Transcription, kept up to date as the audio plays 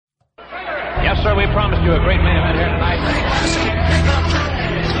sir, we promised you a great main event here tonight.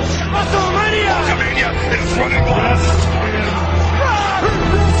 WrestleMania! WrestleMania is running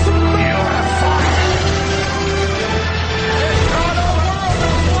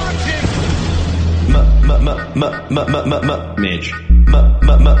Midge.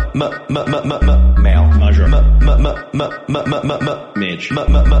 Male. Measure. Midge.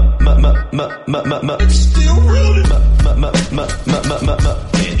 It's still rooted. Midge. Male. Measure.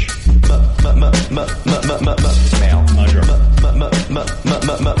 Midge.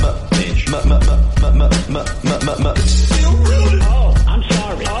 It's still rooted. Oh, I'm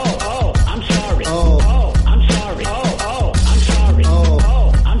sorry. Oh, I'm sorry. Oh, I'm sorry. Oh, I'm sorry.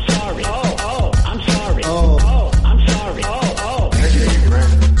 Oh, I'm sorry. Oh, I'm sorry. Oh, I'm sorry. Oh.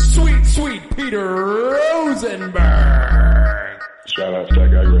 Sweet Peter Rosenberg. Shout out to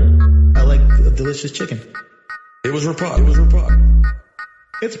that guy, Greg. I like a delicious chicken. It was Rapod.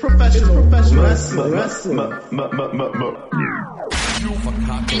 It's professional wrestling.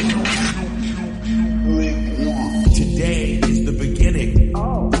 Today is the beginning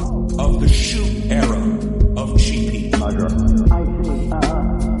of the shoot era of cheapy.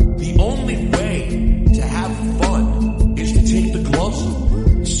 The only way to have fun is to take the gloves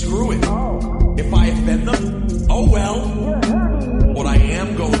off. Screw it. If I offend them, oh well. What I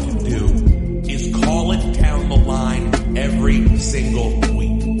am going to do is call it down the line every single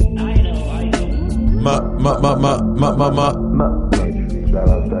week. I know. Shout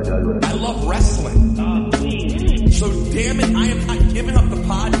out to that guy, Greg. I love wrestling. Please. So damn it, I am not giving up the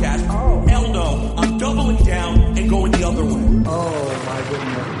podcast. Hell no. I'm doubling down and going the other way. Oh my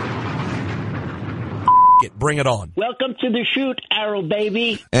goodness. Bring it on. Welcome to the shoot, Arrow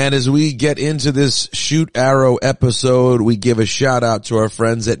baby. And as we get into this Shoot Arrow episode, we give a shout out to our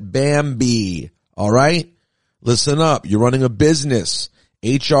friends at Bambi. All right? Listen up. You're running a business.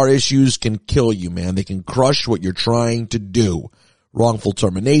 HR issues can kill you, man. They can crush what you're trying to do. Wrongful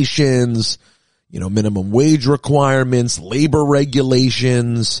terminations, minimum wage requirements, labor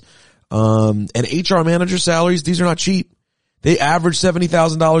regulations, and HR manager salaries. These are not cheap. They average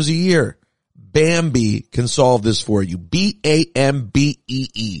 $70,000 a year. Bambi can solve this for you.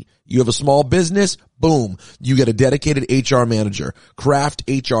 BAMBEE. You have a small business? Boom. You get a dedicated HR manager. Craft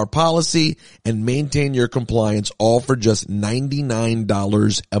HR policy and maintain your compliance, all for just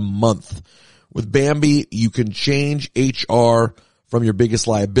 $99 a month. With Bambi, you can change HR from your biggest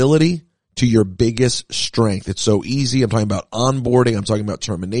liability to your biggest strength. It's so easy. I'm talking about onboarding. I'm talking about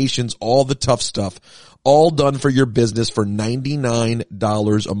terminations, all the tough stuff, all done for your business for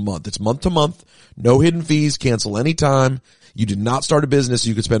 $99 a month. It's month to month, no hidden fees, cancel anytime. You did not start a business.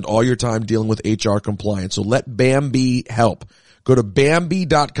 You could spend all your time dealing with HR compliance. So let Bambi help. Go to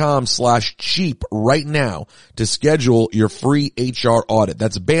Bambi.com/cheap right now to schedule your free HR audit.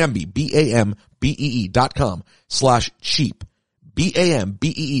 That's Bambi, BAMBEE.com/cheap.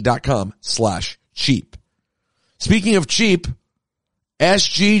 BAMBEE.com/cheap. Speaking of cheap,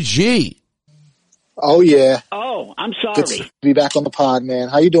 SGG. Oh yeah. Oh, I'm Good sorry. to be back on the pod, man.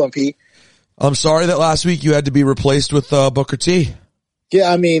 How you doing, Pete? I'm sorry that last week you had to be replaced with Booker T.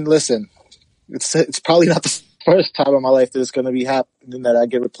 Yeah, I mean, listen, it's probably not the first time in my life that it's going to be happening that I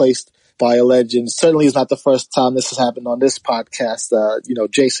get replaced by a legend. Certainly it's not the first time this has happened on this podcast.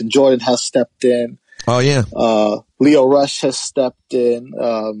 Jason Jordan has stepped in. Oh yeah. Leo Rush has stepped in.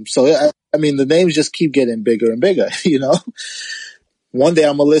 So I mean, the names just keep getting bigger and bigger, One day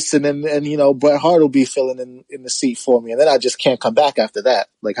I'm going to listen and Bret Hart will be filling in the seat for me. And then I just can't come back after that.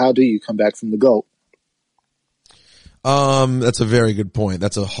 Like, how do you come back from the GOAT? That's a very good point.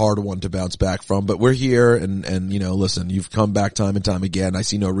 That's a hard one to bounce back from, but we're here and listen, you've come back time and time again. I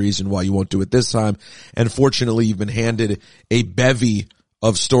see no reason why you won't do it this time. And fortunately, you've been handed a bevy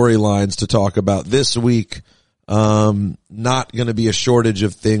of storylines to talk about this week. Not going to be a shortage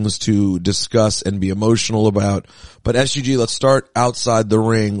of things to discuss and be emotional about. But SGG, let's start outside the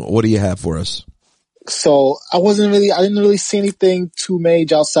ring. What do you have for us? So I didn't really see anything too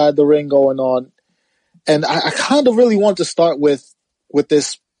major outside the ring going on. And I kind of really want to start with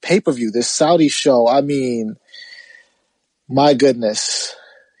this pay-per-view, this Saudi show. I mean, my goodness,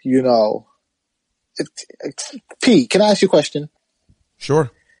 Pete, can I ask you a question?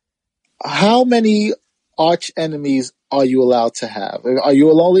 Sure. How many arch enemies are you allowed to have? Are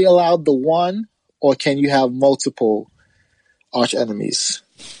you only allowed the one, or can you have multiple arch enemies?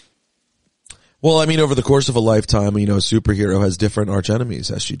 Well, I mean, over the course of a lifetime, a superhero has different arch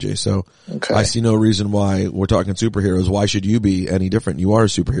enemies, SGJ. So okay. I see no reason why we're talking superheroes. Why should you be any different? You are a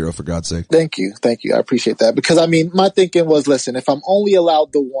superhero, for God's sake. Thank you. I appreciate that. Because, I mean, my thinking was, listen, if I'm only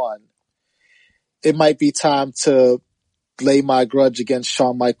allowed the one, it might be time to lay my grudge against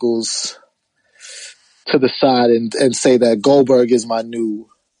Shawn Michaels to the side and say that Goldberg is my new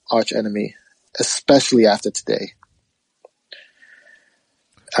arch enemy, especially after today.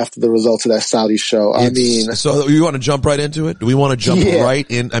 After the results of that Saudi show. So you want to jump right into it? Do we want to jump right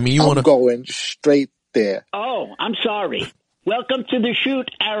in? I mean, I'm going straight there. Oh, I'm sorry. Welcome to the shoot,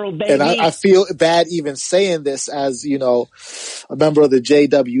 Arrow baby. And I feel bad even saying this as, you know, a member of the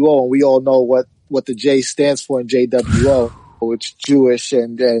JWO, and we all know what the J stands for in JWO. It's Jewish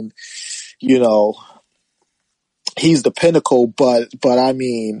and you know, he's the pinnacle, but I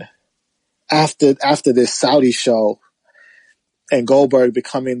mean, after this Saudi show and Goldberg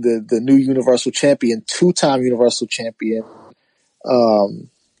becoming the new Universal Champion, 2-time Universal Champion,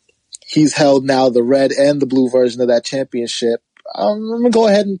 he's held now the red and the blue version of that championship. I'm going to go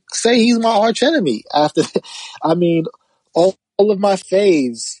ahead and say he's my arch enemy. After, I mean, all of my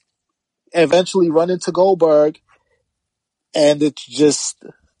faves eventually run into Goldberg, and it's just,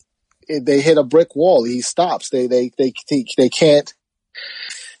 they hit a brick wall. He stops. They can't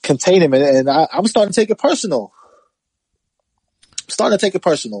contain him, and I'm starting to take it personal.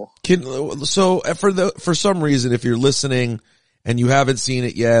 So for some reason, if you're listening and you haven't seen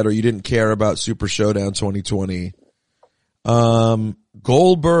it yet, or you didn't care about Super Showdown 2020,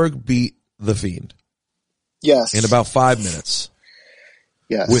 Goldberg beat The Fiend. Yes. In about 5 minutes.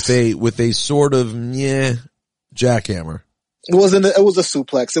 Yes. With a sort of jackhammer. It was a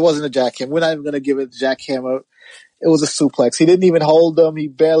suplex. It wasn't a jackhammer. We're not even going to give it a jackhammer. It was a suplex. He didn't even hold him. He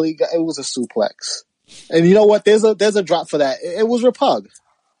barely got, it was a suplex. And you know what? There's a drop for that. It was Repug.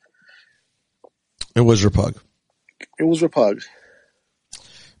 It was Repug.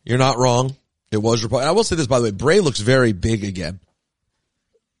 You're not wrong. It was Repug. I will say this, by the way. Bray looks very big again.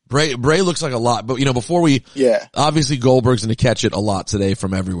 Bray looks like a lot, but you know, before obviously Goldberg's going to catch it a lot today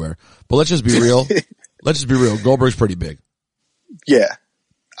from everywhere. But let's just be real. Goldberg's pretty big. Yeah.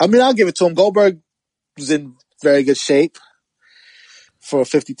 I mean, I'll give it to him. Goldberg was in very good shape for a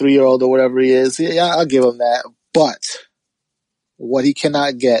 53-year-old or whatever he is. Yeah, I'll give him that. But what he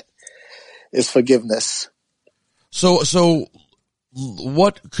cannot get is forgiveness. So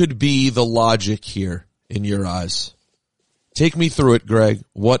what could be the logic here in your eyes? Take me through it, Greg.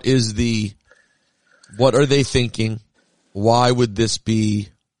 What are they thinking? Why would this be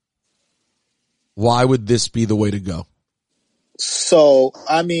the way to go? So,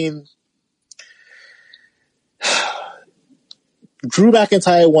 I mean, Drew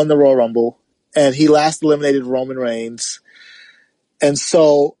McIntyre won the Royal Rumble, and he last eliminated Roman Reigns. And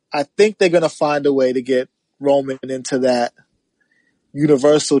so I think they're going to find a way to get Roman into that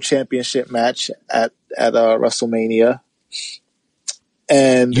Universal Championship match at WrestleMania.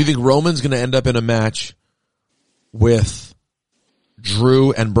 And you think Roman's going to end up in a match with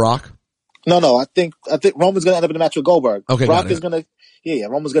Drew and Brock? No. I think Roman's going to end up in a match with Goldberg. Okay, Brock is going to,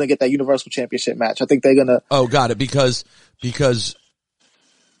 Roman's going to get that Universal Championship match. I think they're going to. Oh, got it. Because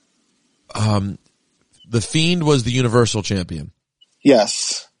The Fiend was the Universal Champion.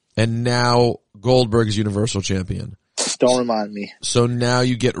 Yes. And now Goldberg is Universal Champion. Don't remind me. So now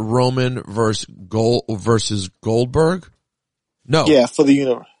you get Roman versus Goldberg? No. Yeah, for the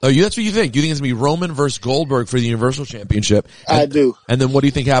Universal. Oh, that's what you think? You think it's going to be Roman versus Goldberg for the Universal Championship? I do. And then what do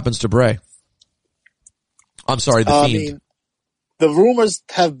you think happens to Bray? I'm sorry, The Fiend. I mean, the rumors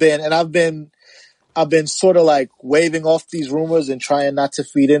have been, and I've been sort of like waving off these rumors and trying not to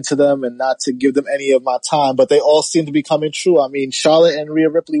feed into them and not to give them any of my time, but they all seem to be coming true. I mean, Charlotte and Rhea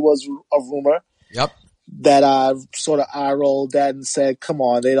Ripley was a rumor. Yep. That I sort of eye-rolled at and said, come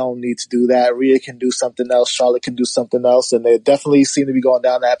on, they don't need to do that. Rhea can do something else. Charlotte can do something else. And they definitely seem to be going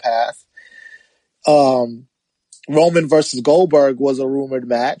down that path. Roman versus Goldberg was a rumored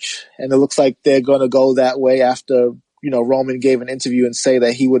match. And it looks like they're going to go that way after, Roman gave an interview and say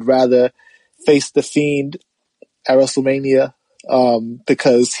that he would rather face The Fiend at WrestleMania,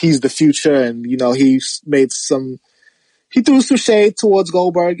 because he's the future. And, he threw some shade towards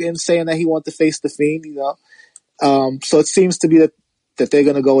Goldberg in saying that he wanted to face The Fiend, So it seems to be that they're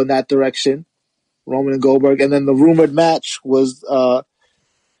going to go in that direction, Roman and Goldberg. And then the rumored match was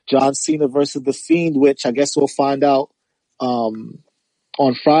John Cena versus The Fiend, which I guess we'll find out on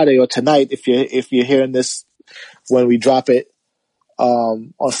Friday or tonight if you're hearing this when we drop it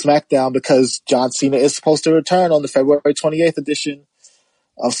on SmackDown, because John Cena is supposed to return on the February 28th edition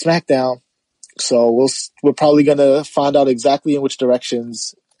of SmackDown. So we're probably going to find out exactly in which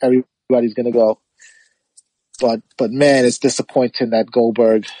directions everybody's going to go. But man, it's disappointing that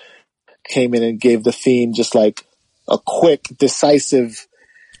Goldberg came in and gave The Fiend just like a quick, decisive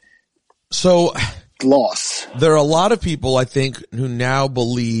loss. There are a lot of people, I think, who now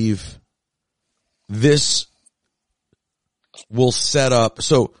believe this will set up.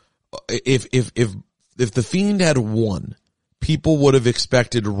 So if the Fiend had won, people would have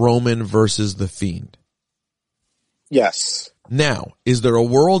expected Roman versus the Fiend. Yes. Now, is there a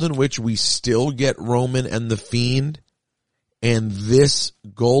world in which we still get Roman and the Fiend and this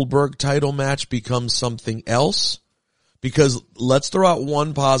Goldberg title match becomes something else? Because let's throw out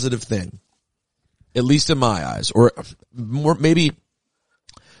one positive thing, at least in my eyes, or more, maybe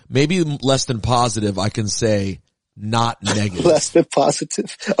less than positive. I can say not negative. Less than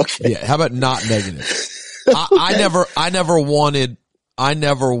positive. Okay. Yeah. How about not negative? I never wanted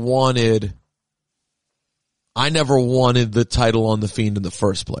the title on the Fiend in the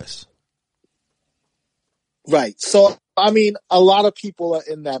first place. Right. So, I mean, a lot of people are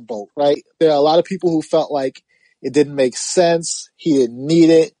in that boat, right? There are a lot of people who felt like it didn't make sense. He didn't need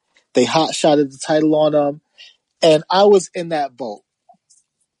it. They hot-shotted the title on him. And I was in that boat.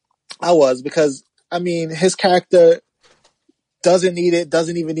 I was, because, I mean, his character doesn't need it,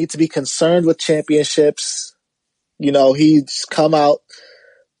 doesn't even need to be concerned with championships. You know, he's come out,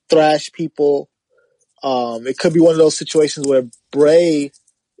 thrash people. It could be one of those situations where Bray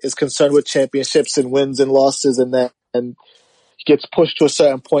is concerned with championships and wins and losses, and then gets pushed to a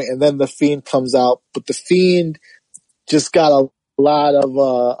certain point, and then the Fiend comes out. But the Fiend just got a lot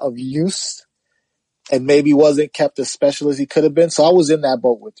of use, and maybe wasn't kept as special as he could have been. So I was in that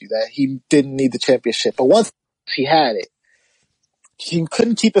boat with you, that he didn't need the championship. But once he had it, he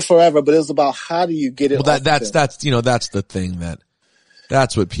couldn't keep it forever. But it was about, how do you get it? Well, that's the thing,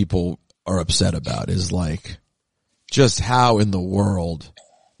 that's what people are upset about, is like, just how in the world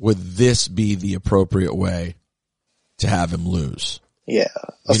would this be the appropriate way to have him lose? Yeah.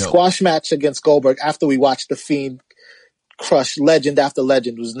 A squash match against Goldberg after we watched the Fiend crush legend after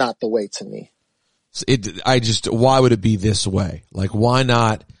legend was not the way to me. Why would it be this way? Like, why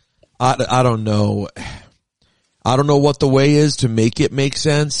not? I don't know. I don't know what the way is to make it make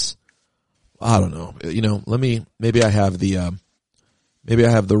sense. I don't know. Maybe I have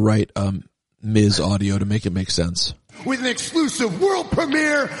the right, Miz audio to make it make sense. With an exclusive world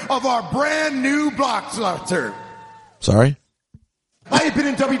premiere of our brand new blockbuster. Sorry? I have been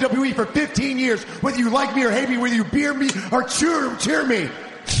in WWE for 15 years. Whether you like me or hate me, whether you beer me or cheer me.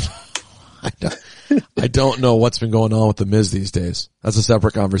 I don't know what's been going on with the Miz these days. That's a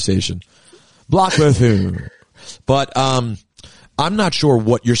separate conversation. Blockbuster. But I'm not sure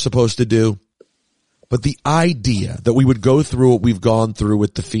what you're supposed to do. But the idea that we would go through what we've gone through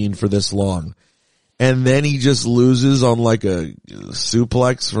with the Fiend for this long, and then he just loses on like a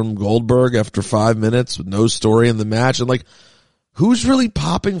suplex from Goldberg after 5 minutes with no story in the match, and like, who's really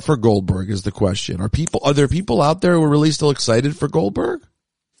popping for Goldberg is the question. Are there people out there who are really still excited for Goldberg?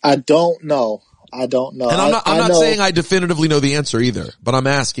 I don't know. And I'm not saying I definitively know the answer either, but I'm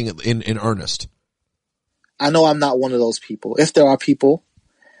asking it in earnest. I know I'm not one of those people. If there are people,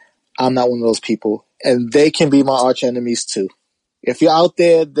 I'm not one of those people. And they can be my arch enemies too. If you're out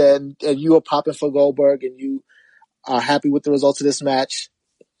there and you are popping for Goldberg and you are happy with the results of this match,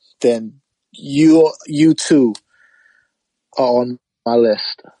 then you too are on my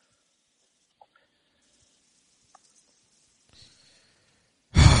list.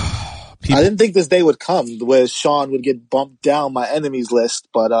 I didn't think this day would come where Sean would get bumped down my enemies list,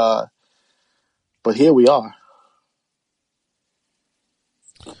 but here we are.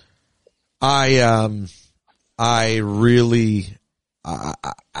 I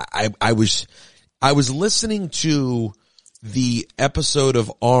was listening to the episode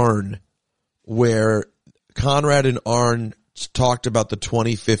of Arn where Conrad and Arn talked about the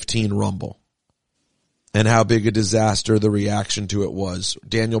 2015 Rumble and how big a disaster the reaction to it was.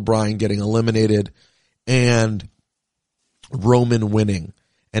 Daniel Bryan getting eliminated and Roman winning,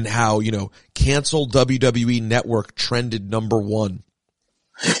 and how, cancel WWE Network trended #1.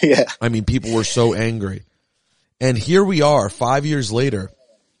 Yeah. I mean, people were so angry. And here we are 5 years later.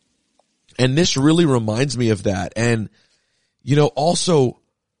 And this really reminds me of that. And, also,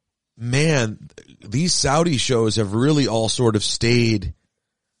 man, these Saudi shows have really all sort of stayed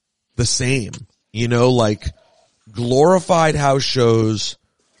the same. Like glorified house shows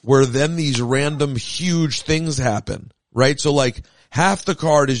where then these random huge things happen, right? So like half the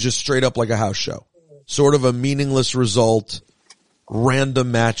card is just straight up like a house show, sort of a meaningless result,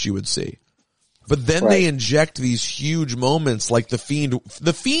 random match you would see. But then they inject these huge moments like the Fiend.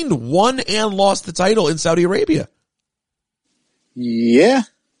 The Fiend won and lost the title in Saudi Arabia. Yeah.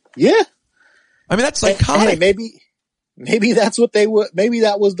 Yeah. I mean, that's psychotic. Hey, maybe that's what they were. Maybe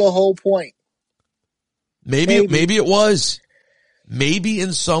that was the whole point. Maybe it was. Maybe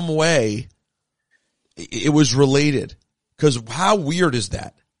in some way it was related. Because how weird is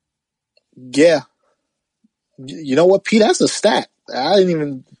that? Yeah. You know what, Pete? That's a stat. I didn't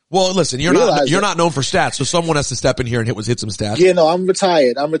even Well, listen, you're not known for stats, so someone has to step in here and hit some stats. Yeah, no, I'm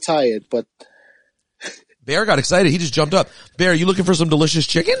retired, but Bear got excited. He just jumped up. Bear, you looking for some delicious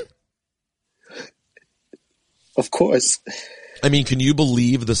chicken? of course. I mean, can you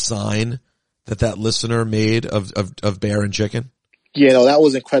believe the sign that listener made of Bear and chicken? Yeah, no, that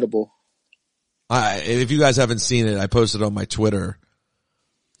was incredible. If you guys haven't seen it, I posted on my Twitter.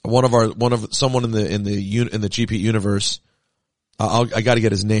 Someone in the GP universe. I got to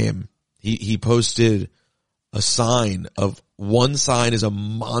get his name. He posted a sign of one sign is a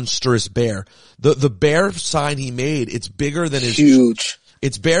monstrous bear. The bear sign he made, it's bigger than his huge.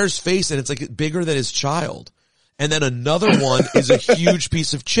 It's Bear's face and it's like bigger than his child. And then another one is a huge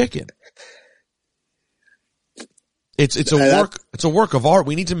piece of chicken. It's a work of art.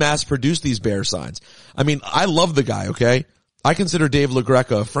 We need to mass produce these bear signs. I mean, I love the guy, okay? I consider Dave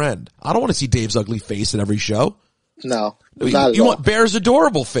LaGreca a friend. I don't want to see Dave's ugly face at every show. No, you want Bear's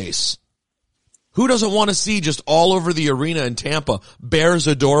adorable face. Who doesn't want to see just all over the arena in Tampa, Bear's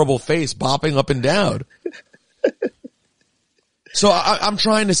adorable face bopping up and down? So I'm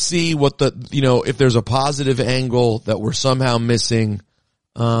trying to see what if there's a positive angle that we're somehow missing.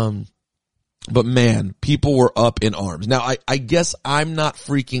 But man, people were up in arms. Now, I guess I'm not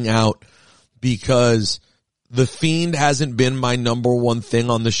freaking out because The Fiend hasn't been my number one thing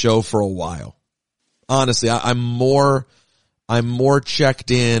on the show for a while. Honestly, I'm more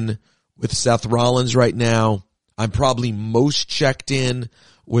checked in with Seth Rollins right now. I'm probably most checked in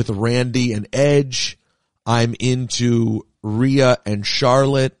with Randy and Edge. I'm into Rhea and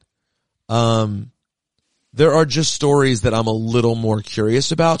Charlotte. There are just stories that I'm a little more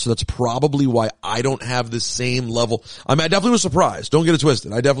curious about, so that's probably why I don't have the same level. I mean, I definitely was surprised. Don't get it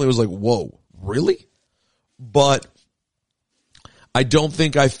twisted. I definitely was like, whoa, really? But I don't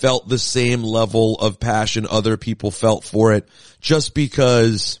think I felt the same level of passion other people felt for it, just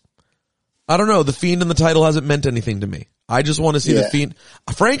because, I don't know, The Fiend and the title hasn't meant anything to me. I just want to see The Fiend.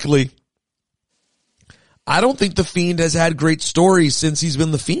 Frankly, I don't think The Fiend has had great stories since he's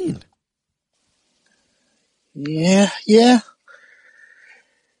been The Fiend. Yeah.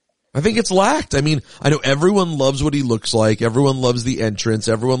 I think it's lacked. I mean, I know everyone loves what he looks like. Everyone loves the entrance.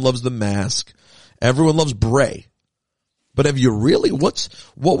 Everyone loves the mask. Everyone loves Bray. But have you really, what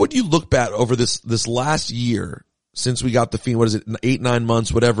would you look back over this last year since we got The Fiend? What is it? 8-9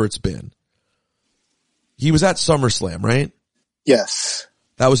 months, whatever it's been. He was at SummerSlam, right? Yes.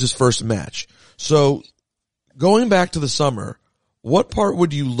 That was his first match. So going back to the summer, what part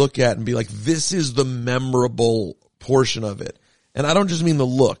would you look at and be like, this is the memorable portion of it? And I don't just mean the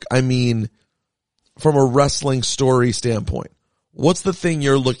look. I mean, from a wrestling story standpoint, what's the thing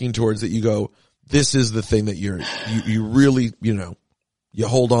you're looking towards that you go, this is the thing that you really, you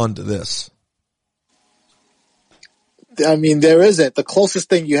hold on to this? I mean, there isn't. The closest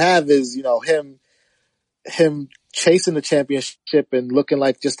thing you have is, him chasing the championship and looking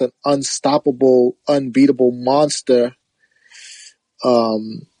like just an unstoppable, unbeatable monster.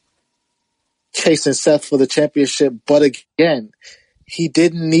 Chasing Seth for the championship, but again, he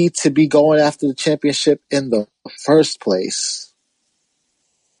didn't need to be going after the championship in the first place.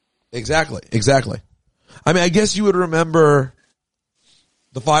 Exactly. I mean, I guess you would remember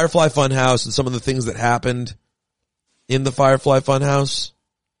the Firefly Funhouse and some of the things that happened in the Firefly Funhouse,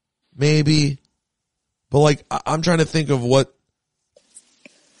 maybe. But like, I'm trying to think of what.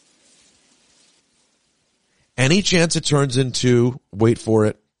 Any chance it turns into, wait for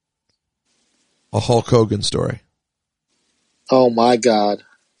it, a Hulk Hogan story? Oh my God.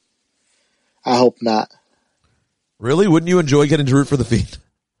 I hope not. Really? Wouldn't you enjoy getting to root for The Fiend?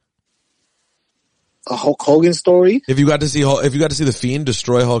 A Hulk Hogan story? If you got to see The Fiend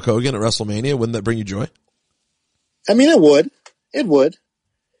destroy Hulk Hogan at WrestleMania, wouldn't that bring you joy? I mean, it would. It would.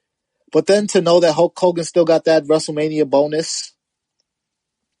 But then to know that Hulk Hogan still got that WrestleMania bonus.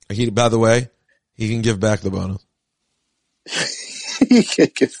 By the way, he can give back the bonus. He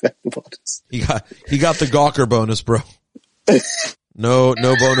can't give back the bonus. He got the Gawker bonus, bro. No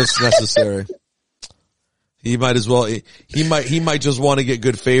bonus necessary. He might as well. He might just want to get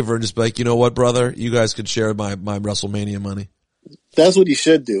good favor and just be like, you know what, brother, you guys could share my WrestleMania money. That's what he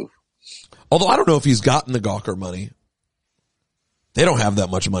should do. Although I don't know if he's gotten the Gawker money. They don't have that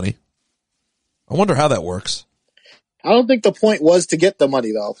much money. I wonder how that works. I don't think the point was to get the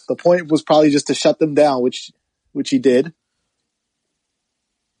money, though. The point was probably just to shut them down, which he did.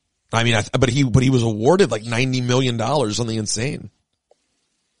 I mean, but he was awarded like $90 million, something insane.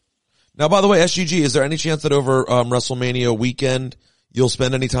 Now, by the way, SGG, is there any chance that over WrestleMania weekend you'll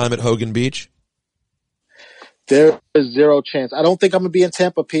spend any time at Hogan Beach? There is zero chance. I don't think I'm gonna be in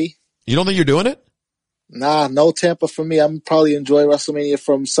Tampa, P. You don't think you're doing it? Nah, no Tampa for me. I'm probably enjoy WrestleMania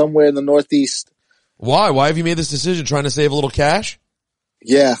from somewhere in the Northeast. Why? Why have you made this decision? Trying to save a little cash?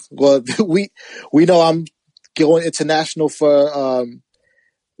 Yeah, well, we know I'm going international for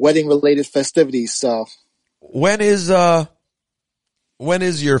wedding related festivities. So when is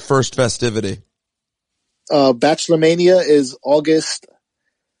your first festivity? Bachelormania is August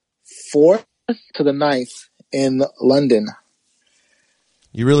 4th to the 9th in London.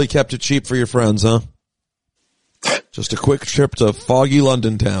 You really kept it cheap for your friends, huh? Just a quick trip to foggy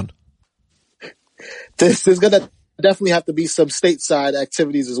London town. There's gonna definitely have to be some stateside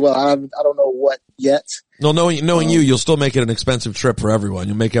activities as well. I don't know what yet. No, knowing you'll still make it an expensive trip for everyone.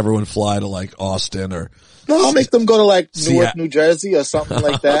 You'll make everyone fly to like Austin or. No, I'll make them go to like Newark, New Jersey or something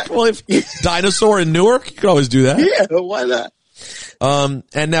like that. Well, if Dinosaur in Newark, you could always do that. Yeah, why not?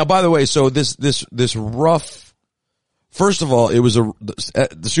 And now, by the way, so this rough. First of all, it was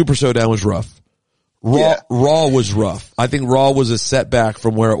the Super Showdown was rough. Raw was rough. I think Raw was a setback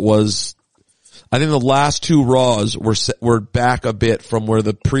from where it was. I think the last two Raws were back a bit from where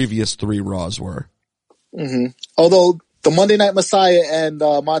the previous three Raws were. Mm-hmm. Although the Monday Night Messiah and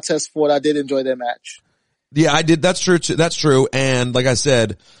Montez Ford, I did enjoy their match. Yeah, I did. That's true. That's true. And like I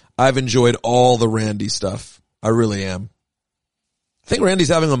said, I've enjoyed all the Randy stuff. I really am. I think Randy's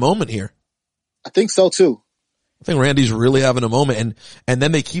having a moment here. I think so too. I think Randy's really having a moment, and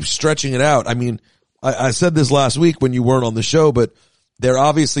then they keep stretching it out. I mean, I said this last week when you weren't on the show, but they're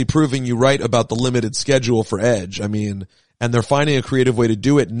obviously proving you right about the limited schedule for Edge. I mean, and they're finding a creative way to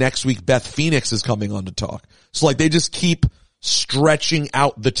do it. Next week, Beth Phoenix is coming on to talk. So like they just keep stretching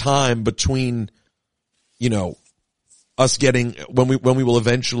out the time between, us getting when we will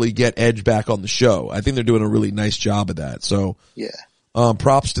eventually get Edge back on the show. I think they're doing a really nice job of that. So yeah.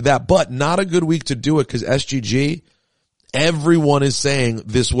 Props to that, but not a good week to do it because SGG, everyone is saying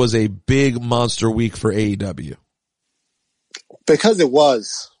this was a big monster week for AEW. Because it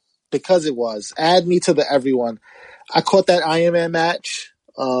was. Add me to the everyone. I caught that Iron Man match.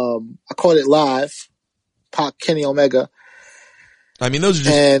 I caught it live. Pac, Kenny Omega. I mean, those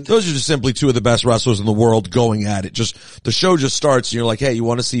are just simply two of the best wrestlers in the world going at it. Just the show just starts and you're like, hey, you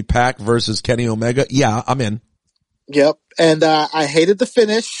want to see Pac versus Kenny Omega? Yeah, I'm in. Yep. And I hated the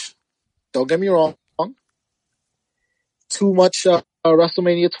finish. Don't get me wrong. Too much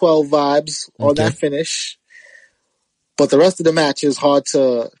WrestleMania 12 vibes on that finish. But the rest of the match is hard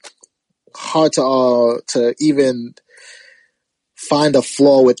to even find a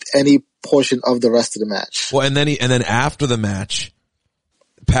flaw with any portion of the rest of the match. Well, and then after the match,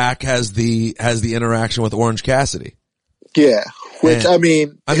 Pac has the interaction with Orange Cassidy. Yeah. Which I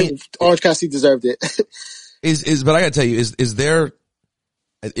mean Orange Cassidy deserved it. But I gotta tell you, is there,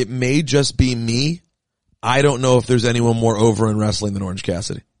 it may just be me. I don't know if there's anyone more over in wrestling than Orange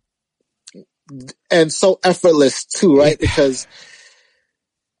Cassidy. And so effortless too, right? Because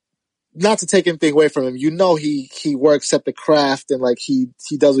not to take anything away from him, he works at the craft and like he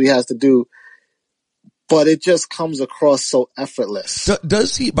does what he has to do, but it just comes across so effortless.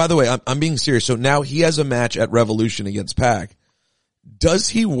 Does he, by the way, I'm being serious. So now he has a match at Revolution against Pac. Does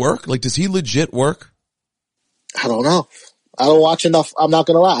he work? Like, does he legit work? I don't know. I don't watch enough. I'm not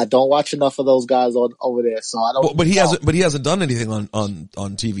gonna lie. I don't watch enough of those guys over there. So I don't. But he hasn't done anything on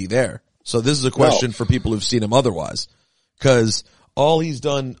TV there. So this is a question for people who've seen him otherwise. Cause all he's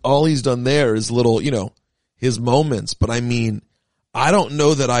done there is little, his moments. But I mean, I don't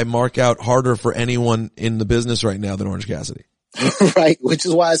know that I mark out harder for anyone in the business right now than Orange Cassidy. Right. Which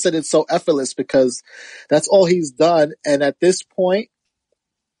is why I said it's so effortless because that's all he's done. And at this point,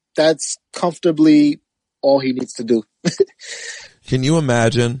 that's comfortably all he needs to do. Can you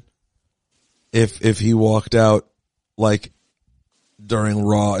imagine if he walked out like during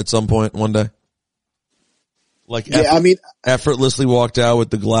Raw at some point one day? Like, yeah, effortlessly walked out with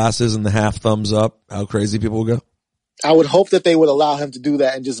the glasses and the half thumbs up. How crazy people would go. I would hope that they would allow him to do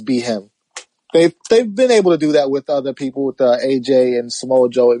that and just be him. They've been able to do that with other people, with AJ and Samoa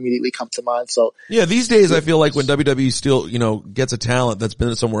Joe immediately come to mind. So yeah, these days I feel like when WWE still, gets a talent that's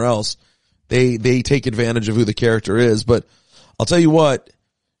been somewhere else, they take advantage of who the character is. But I'll tell you what,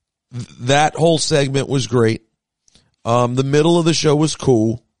 that whole segment was great. The middle of the show was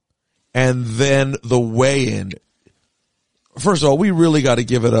cool. And then the weigh-in. First of all, we really got to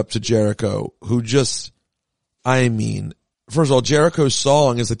give it up to Jericho, who just, first of all, Jericho's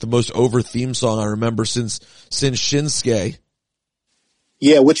song is like the most over theme song I remember since Shinsuke.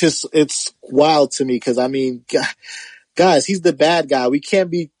 Yeah, it's wild to me because guys, he's the bad guy. We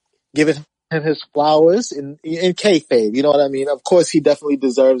can't be giving him his flowers in kayfabe. You know what I mean? Of course, he definitely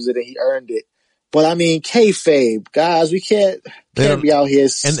deserves it and he earned it. But I mean, kayfabe, guys, we can't be out here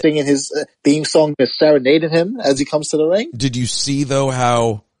singing his theme song and serenading him as he comes to the ring. Did you see though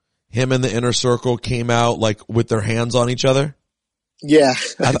how him and the Inner Circle came out like with their hands on each other? Yeah,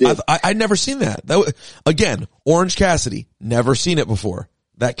 I'd never seen that. Again, Orange Cassidy, never seen it before.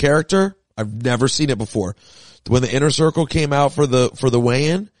 That character, I've never seen it before. When the Inner Circle came out for the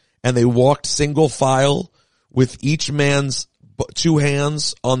weigh-in and they walked single file with each man's two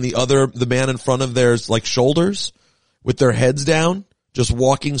hands on the man in front of theirs like shoulders with their heads down, just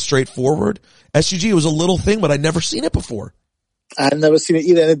walking straight forward. SUG was a little thing, but I'd never seen it before. I'd never seen it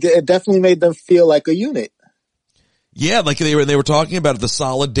either. It definitely made them feel like a unit. Yeah, like they were talking about it, the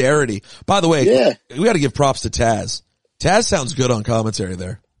solidarity. By the way, we got to give props to Taz. Taz sounds good on commentary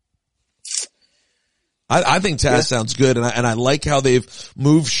there. I think Taz sounds good, and I like how they've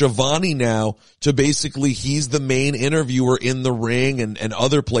moved Shivani now to basically he's the main interviewer in the ring and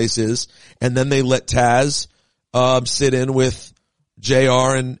other places, and then they let Taz sit in with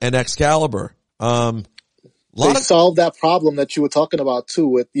JR and Excalibur. They solved that problem that you were talking about too,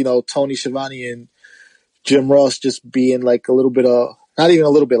 with Tony Schiavone and Jim Ross just being like a little bit of, not even a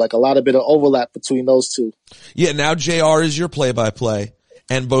little bit, like a lot of bit of overlap between those two. Yeah, now JR is your play-by-play,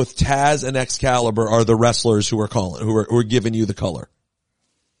 and both Taz and Excalibur are the wrestlers who are giving you the color.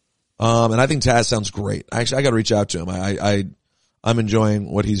 And I think Taz sounds great. Actually, I got to reach out to him. I'm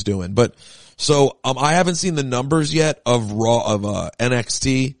enjoying what he's doing. But so I haven't seen the numbers yet of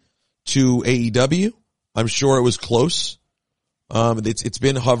NXT to AEW. I'm sure it was close. It's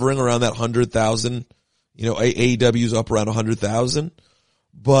been hovering around that 100,000. AEW's up around 100,000.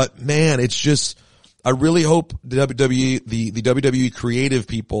 But man, it's just, I really hope the WWE creative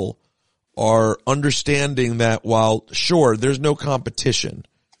people are understanding that while sure, there's no competition,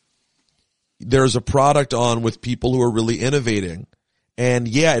 there's a product on with people who are really innovating. And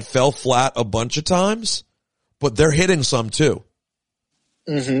yeah, it fell flat a bunch of times, but they're hitting some too.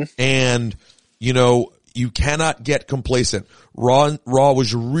 Mm-hmm. And, you cannot get complacent. Raw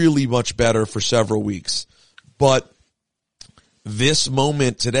was really much better for several weeks, but this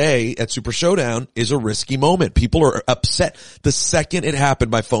moment today at Super Showdown is a risky moment. People are upset. The second it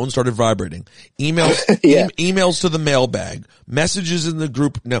happened, my phone started vibrating. Emails to the mailbag, messages in the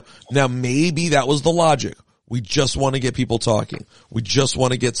group. Now maybe that was the logic. We just want to get people talking. We just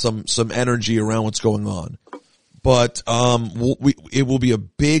want to get some energy around what's going on. But it will be a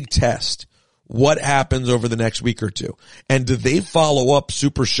big test. What happens over the next week or two? And do they follow up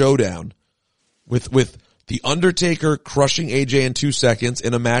Super Showdown with The Undertaker crushing AJ in 2 seconds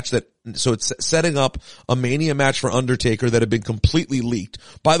in a match so it's setting up a Mania match for Undertaker that had been completely leaked.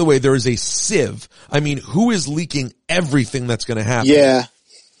 By the way, there is a sieve. I mean, who is leaking everything that's going to happen? Yeah.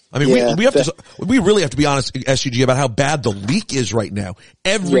 I mean, we really have to be honest, SUG, about how bad the leak is right now.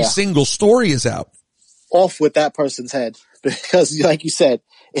 Every single story is out. Off with that person's head. Because like you said,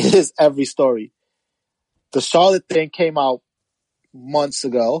 it is every story. The Charlotte thing came out months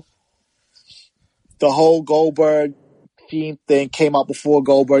ago. The whole Goldberg Fiend thing came out before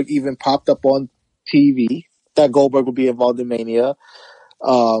Goldberg even popped up on TV, that Goldberg would be involved in Mania.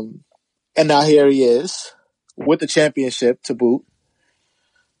 And now here he is with the championship to boot.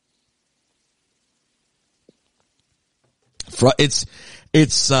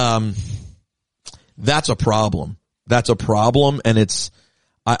 That's a problem. That's a problem, and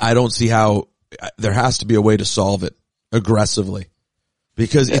I don't see how there has to be a way to solve it aggressively.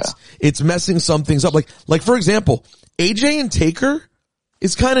 Because it's messing some things up. Like for example, AJ and Taker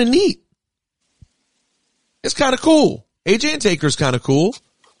is kind of neat. It's kind of cool. AJ and Taker is kind of cool.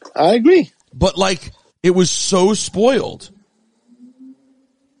 I agree. But it was so spoiled.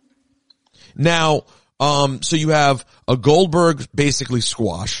 Now, so you have a Goldberg basically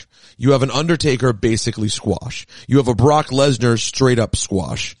squash. You have an Undertaker basically squash. You have a Brock Lesnar straight up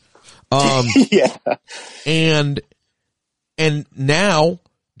squash. Yeah. And now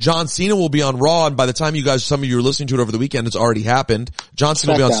John Cena will be on Raw, and by the time some of you are listening to it over the weekend, it's already happened. John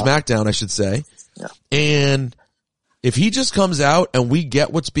Cena will be on SmackDown, I should say. Yeah. And if he just comes out and we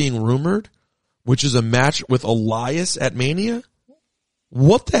get what's being rumored, which is a match with Elias at Mania,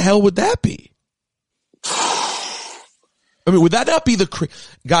 what the hell would that be? I mean, would that not be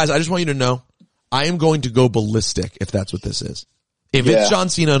guys, I just want you to know, I am going to go ballistic if that's what this is. If it's John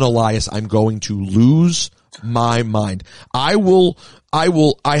Cena and Elias, I'm going to lose my mind. I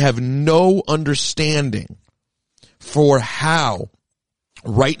have no understanding for how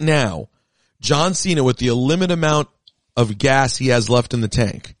right now John Cena, with the limited amount of gas he has left in the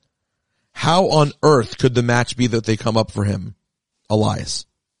tank, how on earth could the match be that they come up for him, Elias?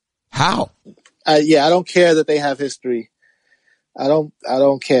 How? I don't care that they have history. I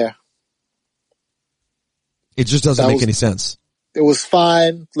don't care. It just doesn't make any sense. It was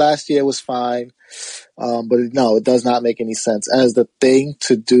fine. Last year was fine. But no, it does not make any sense. As the thing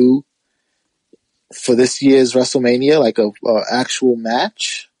to do for this year's WrestleMania, like a actual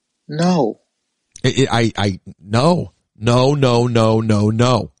match, no. No.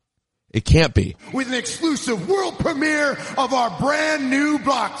 It can't be. With an exclusive world premiere of our brand new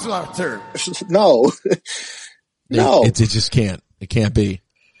blockbuster. No. No. It just can't. It can't be.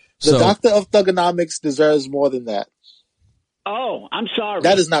 The Doctor of Thugonomics deserves more than that. Oh, I'm sorry.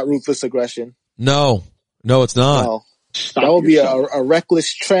 That is not ruthless aggression. No, it's not. No. That would be a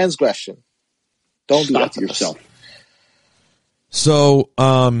reckless transgression. Don't do that to yourself. So,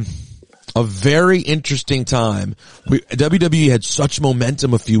 a very interesting time. WWE had such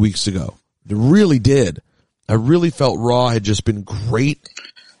momentum a few weeks ago. It really did. I really felt Raw had just been great.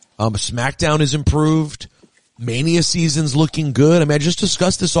 SmackDown is improved. Mania season's looking good. I mean, I just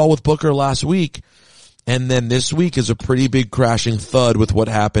discussed this all with Booker last week. And then this week is a pretty big crashing thud with what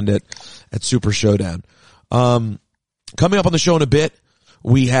happened at Super Showdown. Coming up on the show in a bit,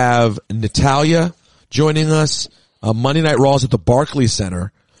 we have Natalya joining us. Monday Night Raw is at the Barclays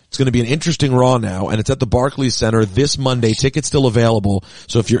Center. It's going to be an interesting Raw now, and it's at the Barclays Center this Monday. Tickets still available.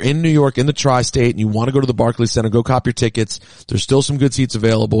 So if you're in New York, in the Tri-State, and you want to go to the Barclays Center, go cop your tickets. There's still some good seats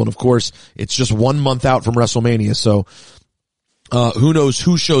available. And of course, it's just 1 month out from WrestleMania. So, who knows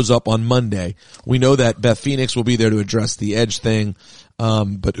who shows up on Monday. We know that Beth Phoenix will be there to address the Edge thing.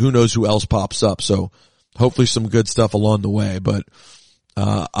 But who knows who else pops up. So hopefully some good stuff along the way. But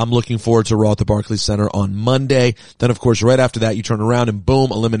I'm looking forward to Raw at the Barclays Center on Monday. Then, of course, right after that, you turn around and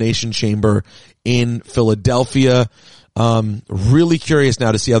boom, Elimination Chamber in Philadelphia. Really curious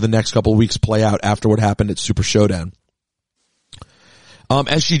now to see how the next couple of weeks play out after what happened at Super Showdown.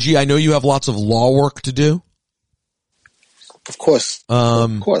 SGG, I know you have lots of law work to do. Of course.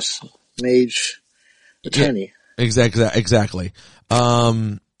 Mage attorney. Yeah, exactly.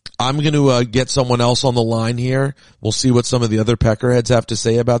 I'm going to get someone else on the line here. We'll see what some of the other peckerheads have to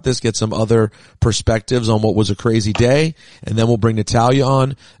say about this, get some other perspectives on what was a crazy day, and then we'll bring Natalya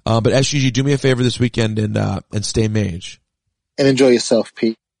on. But SGG, do me a favor this weekend and stay mage. And enjoy yourself,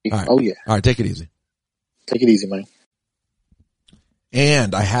 Pete. Right. Oh, yeah. All right, take it easy. Take it easy, man.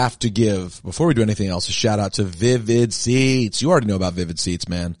 And I have to give, before we do anything else, a shout out to Vivid Seats. You already know about Vivid Seats,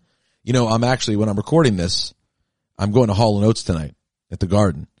 man. You know, when I'm recording this, I'm going to Hall & Oates tonight at the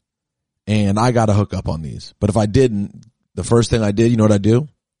Garden. And I got to hook up on these. But if I didn't, the first thing I did, you know what I'd do?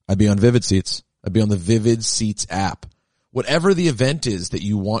 I'd be on Vivid Seats. I'd be on the Vivid Seats app. Whatever the event is that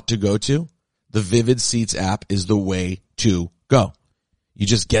you want to go to, the Vivid Seats app is the way to go. You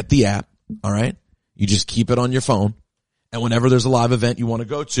just get the app, all right? You just keep it on your phone. And whenever there's a live event you want to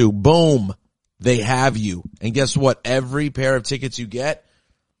go to, boom, they have you. And guess what? Every pair of tickets you get,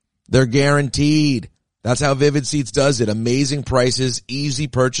 they're guaranteed. That's how Vivid Seats does it. Amazing prices, easy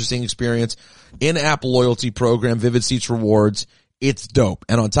purchasing experience, in-app loyalty program, Vivid Seats Rewards. It's dope.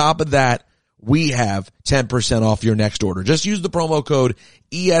 And on top of that, we have 10% off your next order. Just use the promo code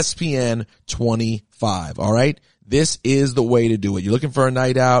ESPN25. All right? This is the way to do it. You're looking for a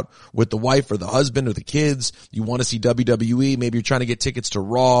night out with the wife or the husband or the kids. You want to see WWE. Maybe you're trying to get tickets to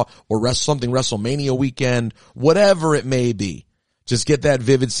Raw or something WrestleMania weekend, whatever it may be. Just get that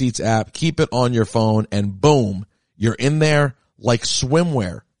Vivid Seats app, keep it on your phone, and boom, you're in there like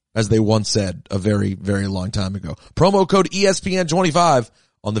swimwear, as they once said a very, very long time ago. Promo code ESPN25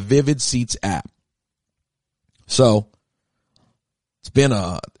 on the Vivid Seats app. So, it's been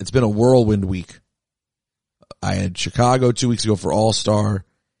a whirlwind week. I had Chicago 2 weeks ago for All-Star,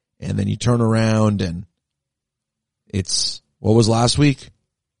 and then you turn around and what was last week?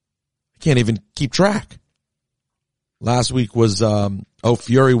 I can't even keep track. Last week was,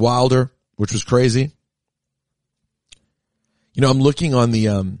 Fury Wilder, which was crazy. You know, I'm looking on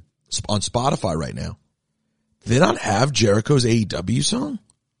on Spotify right now. Do they not have Jericho's AEW song?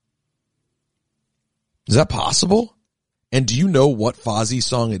 Is that possible? And do you know what Fozzy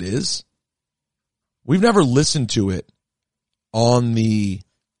song it is? We've never listened to it on the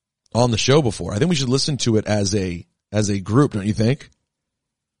show before. I think we should listen to it as a group, don't you think?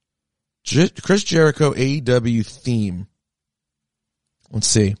 Chris Jericho AEW theme. Let's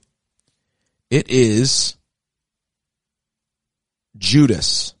see. It is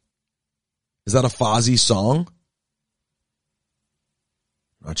Judas. Is that a Fozzy song?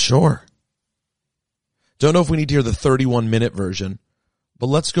 Not sure. Don't know if we need to hear the 31-minute version, but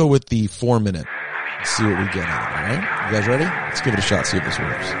let's go with the 4-minute. Let's see what we get out of it, all right? You guys ready? Let's give it a shot, see if this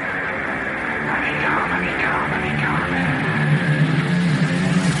works.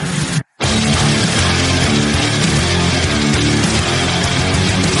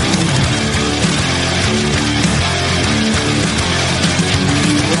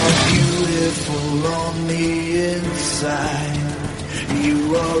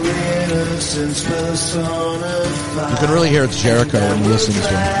 You can really hear it's Jericho when you listen to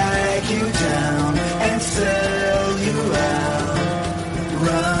him.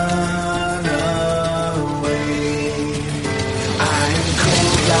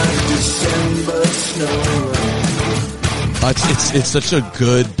 It's such a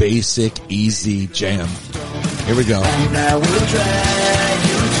good, basic, easy jam. Here we go. And I will drag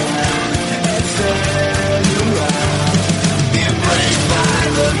you down and sell you out. Embraced by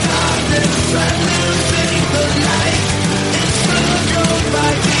the darkness and losing the light. It's struggled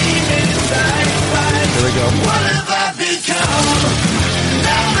by deep inside. Here we go. What have I become?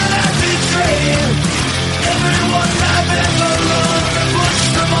 Now that I've betrayed everyone I've ever loved and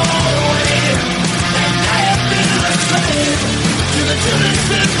pushed them all away. And I have been a slave to the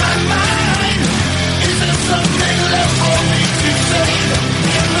tulips in my mind. Is there something left for me to say?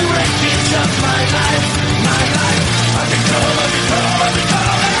 In the wreckage of my life,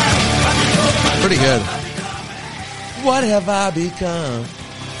 Pretty good. What have I become?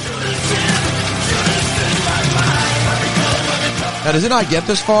 Now, does it not get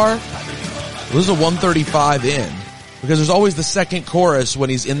this far? Well, this is a 135 in. Because there's always the second chorus when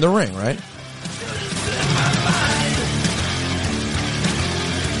he's in the ring, right?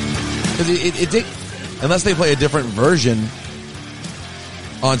 Because it unless they play a different version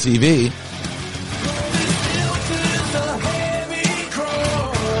on TV.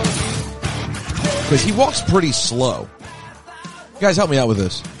 Because he walks pretty slow. You guys, help me out with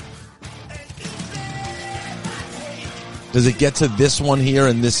this. Does it get to this one here,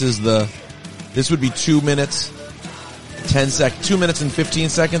 and this would be 2 minutes, 2 minutes and 15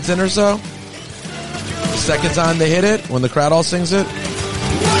 seconds in or so? The second time they hit it, when the crowd all sings it? What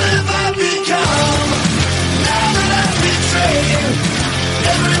have I become? Now that I've betrayed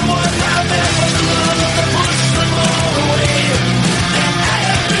everyone I've ever loved and pushed them all away. And I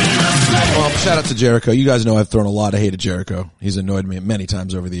have been a slave. Well, shout out to Jericho. You guys know I've thrown a lot of hate at Jericho. He's annoyed me many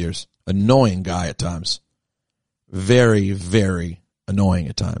times over the years. Annoying guy at times. Very, very annoying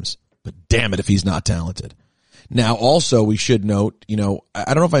at times. But damn it if he's not talented. Now, also, we should note, I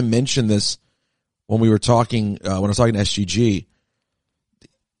don't know if I mentioned this when we were talking, when I was talking to SGG.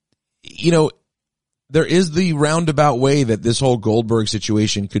 There is the roundabout way that this whole Goldberg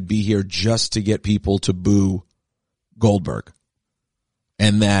situation could be here just to get people to boo Goldberg.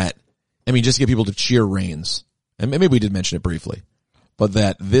 And that, just to get people to cheer Reigns. And maybe we did mention it briefly. But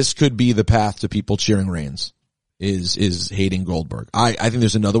that this could be the path to people cheering Reigns is hating Goldberg. I think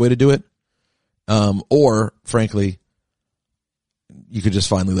there's another way to do it. Or, frankly, you could just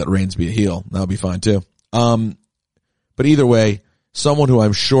finally let Reigns be a heel. That would be fine too. But either way, someone who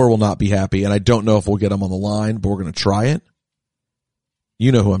I'm sure will not be happy, and I don't know if we'll get him on the line, but we're going to try it.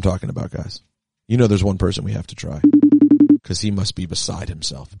 You know who I'm talking about, guys. You know there's one person we have to try. Because he must be beside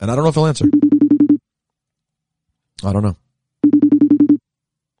himself. And I don't know if he'll answer. I don't know.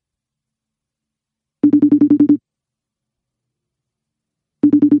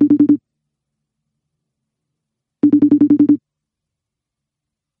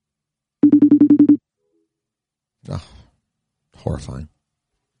 Oh, horrifying.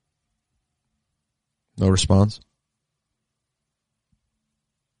 No response?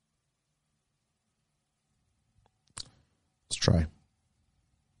 Let's try.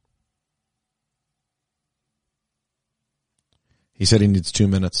 He said he needs 2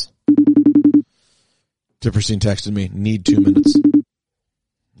 minutes. Dipperstein texted me, need 2 minutes.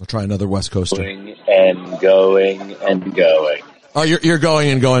 We'll try another West Coaster. Going and going and going. Oh, you're going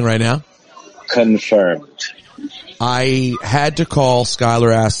and going right now? Confirmed. I had to call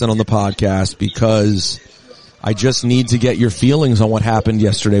Skylar Aston on the podcast because I just need to get your feelings on what happened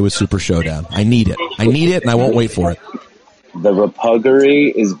yesterday with Super Showdown. I need it, and I won't wait for it. The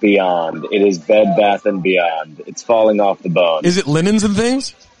repuggery is beyond. It is Bed Bath & Beyond. It's falling off the bone. Is it linens and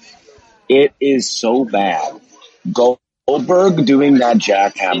things? It is so bad. Goldberg doing that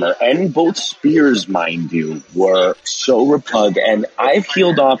jackhammer, and both spears, mind you, were so repug. And I've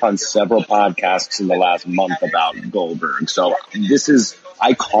healed off on several podcasts in the last month about Goldberg. So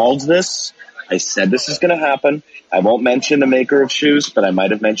I called this. I said this is going to happen. I won't mention the maker of shoes, but I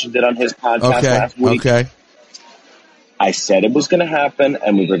might have mentioned it on his podcast last week. Okay. I said it was going to happen,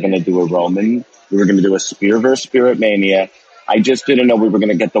 and we were going to do a Roman. We were going to do a Spear vs. Spirit Mania. I just didn't know we were going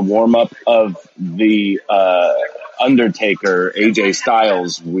to get the warm-up of the Undertaker, AJ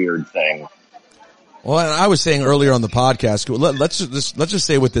Styles weird thing. Well, I was saying earlier on the podcast, let's just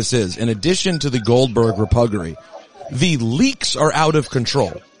say what this is. In addition to the Goldberg repuggery, the leaks are out of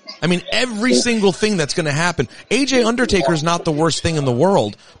control. Every single thing that's going to happen. AJ Undertaker is not the worst thing in the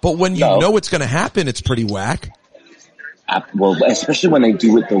world, but when you know it's going to happen, it's pretty whack. well, especially when they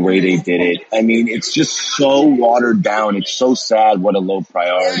do it the way they did it. I mean, it's just so watered down. It's so sad what a low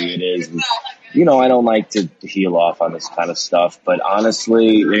priority it is. And, you know, I don't like to heel off on this kind of stuff, but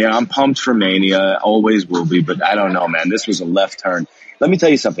honestly, yeah, I'm pumped for Mania. Always will be, but I don't know, man. This was a left turn. Let me tell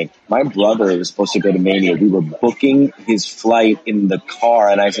you something. My brother was supposed to go to Mania. We were booking his flight in the car,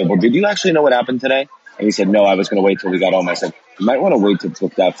 and I said, well, did you actually know what happened today? And he said, no, I was going to wait till we got home. I said, you might want to wait to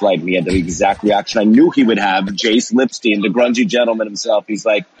book that flight. And he had the exact reaction I knew he would have. Jace Lipstein, the grungy gentleman himself. He's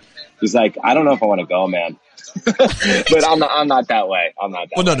like, I don't know if I want to go, man. But I'm not that way. I'm not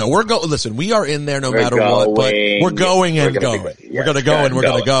that way. No. Listen, we are in there no matter what, but we're going and going. We're going to go and we're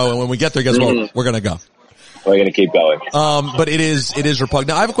going to go. And when we get there, guess what? We're going to go. We're going to keep going. But it is repugnant.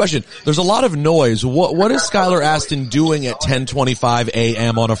 Now I have a question. There's a lot of noise. What is Skylar Astin doing at 10:25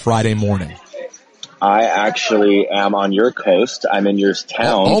 a.m. on a Friday morning? I actually am on your coast. I'm in your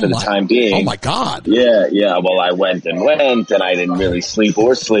town for the time being. Oh my God. Yeah. Well, I went and I didn't really sleep,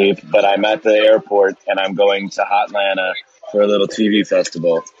 but I'm at the airport and I'm going to Hotlanta for a little TV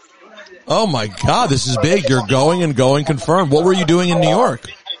festival. Oh my God. This is big. You're going and going confirmed. What were you doing in New York?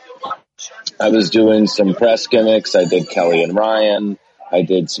 I was doing some press gimmicks. I did Kelly and Ryan. I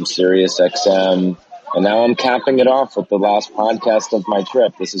did some Sirius XM. And now I'm capping it off with the last podcast of my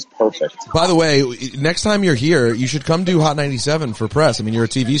trip. This is perfect. By the way, next time you're here, you should come do Hot 97 for press. I mean, you're a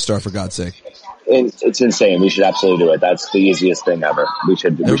TV star, for God's sake. It's insane. We should absolutely do it. That's the easiest thing ever. We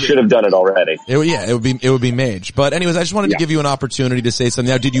should have done it already. It would be Mage. But anyways, I just wanted to give you an opportunity to say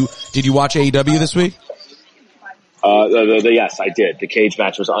something. Now, did you watch AEW this week? Yes, I did. The cage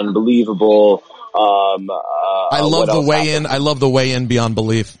match was unbelievable. I love the weigh-in. I love the weigh-in beyond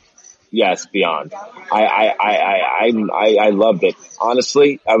belief. Yes, beyond. I loved it.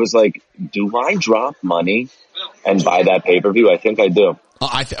 Honestly, I was like, do I drop money and buy that pay-per-view? I think I do.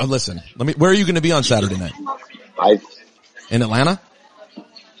 Listen, where are you going to be on Saturday night? In Atlanta?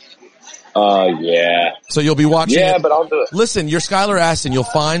 Yeah. So you'll be watching it? Yeah, but I'll do it. Listen, you're Skylar Astin. You'll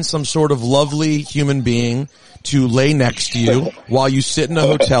find some sort of lovely human being to lay next to you while you sit in a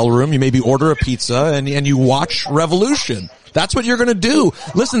hotel room. You maybe order a pizza and you watch Revolution. That's what you're going to do.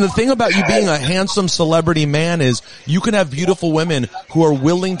 Listen, the thing about you being a handsome celebrity man is you can have beautiful women who are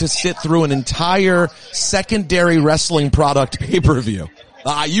willing to sit through an entire secondary wrestling product pay-per-view.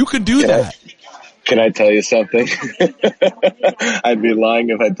 You can do that. Can I tell you something? I'd be lying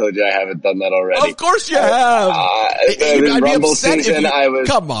if I told you I haven't done that already. Of course you have. In Rumble season,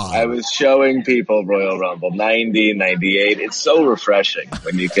 come on. I was showing people Royal Rumble 90, 98. It's so refreshing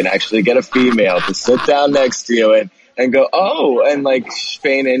when you can actually get a female to sit down next to you and go, oh, and like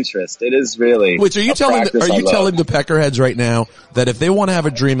feign interest. It is really. Wait, so are you telling the peckerheads right now that if they want to have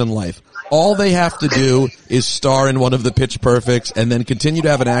a dream in life, all they have to do is star in one of the Pitch Perfects and then continue to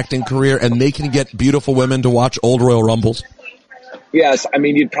have an acting career and they can get beautiful women to watch old Royal Rumbles? Yes, I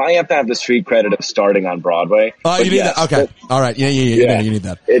mean, you'd probably have to have the street credit of starting on Broadway. You need that? Okay. All right. Yeah. You need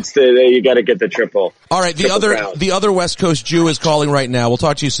that. It's you gotta get the triple. All right. The other West Coast Jew is calling right now. We'll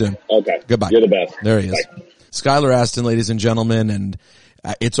talk to you soon. Okay. Goodbye. You're the best. There he is. Bye. Skylar Astin, ladies and gentlemen, and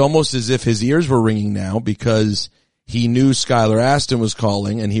it's almost as if his ears were ringing now because he knew Skylar Astin was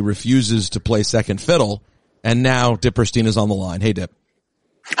calling and he refuses to play second fiddle. And now Dipperstein is on the line. Hey, Dip.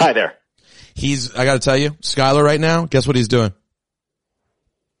 Hi there. I gotta tell you, Skylar right now, guess what he's doing?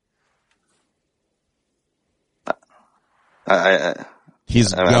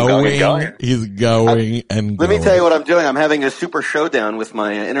 He's going. He's going and Let me tell you what I'm doing. I'm having a super showdown with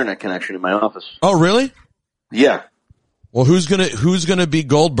my internet connection in my office. Oh, really? Yeah. Well, who's gonna be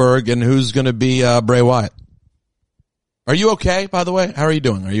Goldberg and who's gonna be Bray Wyatt? Are you okay, by the way? How are you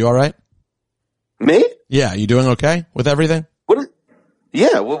doing? Are you all right? Me? Yeah, you doing okay with everything?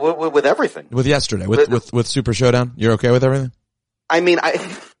 Yeah, with everything. With yesterday, with Super Showdown, you're okay with everything? I mean,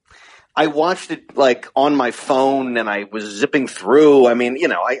 I watched it like on my phone and I was zipping through. I mean,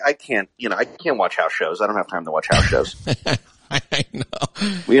 I can't watch house shows. I don't have time to watch house shows. I know.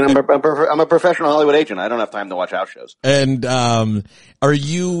 I'm a professional Hollywood agent. I don't have time to watch house shows. And are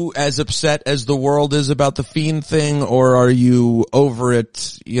you as upset as the world is about the Fiend thing, or are you over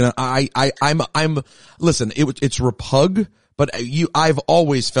it? I'm listen. It's repug. But I've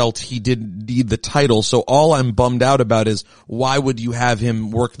always felt he didn't need the title, so all I'm bummed out about is why would you have him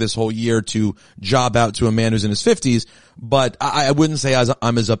work this whole year to job out to a man who's in his 50s? But I wouldn't say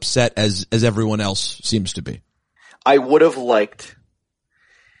I'm as upset as everyone else seems to be. I would have liked.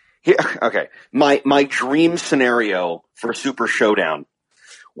 Okay, my dream scenario for Super Showdown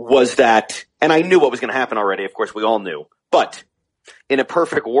was that, and I knew what was going to happen already. Of course, we all knew, but in a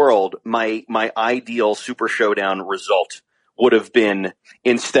perfect world, my ideal Super Showdown result would have been,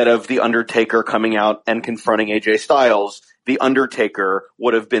 instead of The Undertaker coming out and confronting AJ Styles, The Undertaker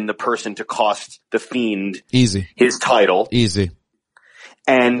would have been the person to cost The Fiend his title. Easy.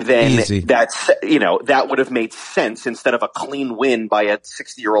 And then that would have made sense instead of a clean win by a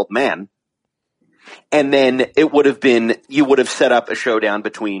 60-year-old man. And then it would have been, you would have set up a showdown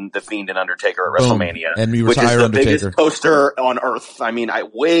between The Fiend and Undertaker at WrestleMania, and we which is retire the Undertaker. biggest poster on earth. I mean,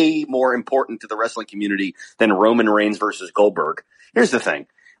 way more important to the wrestling community than Roman Reigns versus Goldberg. Here's the thing.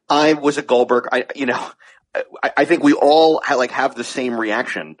 I was a Goldberg. I think we all have the same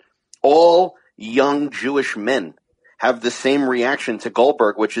reaction. All young Jewish men have the same reaction to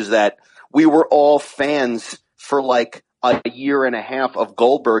Goldberg, which is that we were all fans for like a year and a half of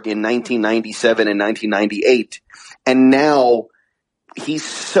Goldberg in 1997 and 1998. And now he's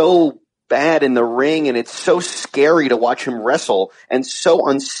so bad in the ring, and it's so scary to watch him wrestle, and so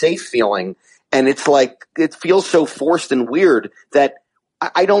unsafe feeling. And it's like, it feels so forced and weird that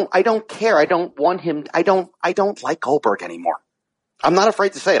I don't care. I don't want him. I don't like Goldberg anymore. I'm not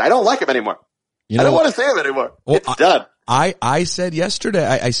afraid to say it. I don't like him anymore. I don't want to say him anymore. Well, it's done. I said yesterday,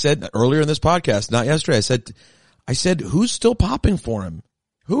 I said earlier in this podcast, not yesterday, I said, who's still popping for him?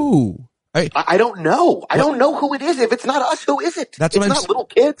 Who? I don't know. I don't know who it is. If it's not us, who is it? It's not little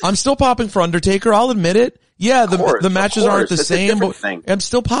kids. I'm still popping for Undertaker. I'll admit it. Yeah, the matches aren't the same, but I'm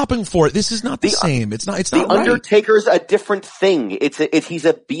still popping for it. This is not the same. It's not the right. Undertaker's a different thing. He's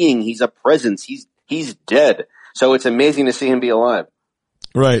a being. He's a presence. He's dead. So it's amazing to see him be alive.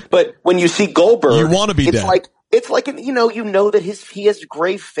 Right. But when you see Goldberg, you want to be dead. It's like, you know that he has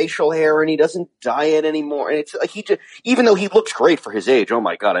gray facial hair and he doesn't dye it anymore. And it's like even though he looks great for his age, oh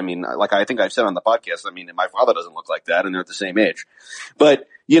my God. I mean, like I think I've said on the podcast, I mean, my father doesn't look like that and they're at the same age. But,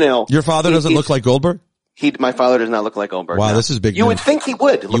 your father doesn't look like Goldberg? My father does not look like Goldberg. Wow, no. This is big. You would think he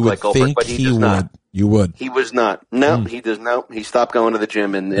would look like Goldberg, but he does not. You would. He was not. No, he does not. He stopped going to the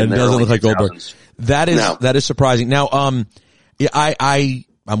gym and doesn't look like Goldberg. That is surprising. Now, I'm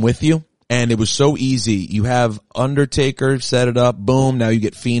with you. And it was so easy. You have Undertaker, set it up, boom. Now you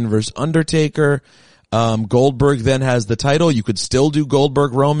get Fiend versus Undertaker. Goldberg then has the title. You could still do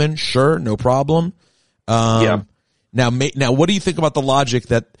Goldberg Roman, sure, no problem. Now, what do you think about the logic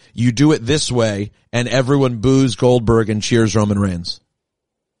that you do it this way and everyone boos Goldberg and cheers Roman Reigns?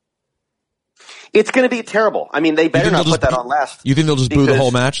 It's going to be terrible. I mean, they better not put that on last. You think they'll just boo the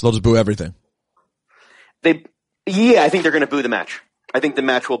whole match? They'll just boo everything? I think they're going to boo the match. I think the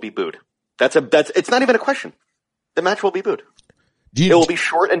match will be booed. It's not even a question. The match will be booed. It will be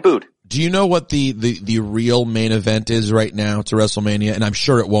short and booed. Do you know what the real main event is right now to WrestleMania? And I'm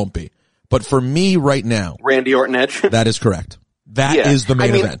sure it won't be. But for me right now, Randy Orton Edge. That is correct. That is the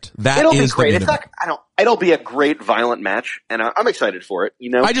main event. It'll be great. It'll be a great violent match, and I'm excited for it.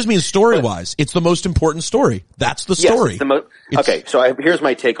 I just mean story-wise. It's the most important story. That's the story. Okay, so here's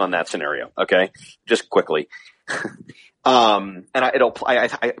my take on that scenario. Okay, just quickly. And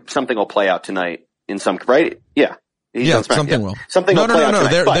something will play out tonight in some, right? Yeah. Something will. Something will play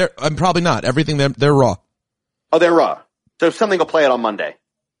out tonight. I'm probably not. Everything, they're Raw. Oh, they're Raw. So something will play out on Monday.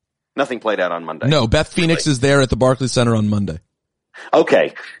 Nothing played out on Monday. No, Beth Phoenix is there at the Barclays Center on Monday.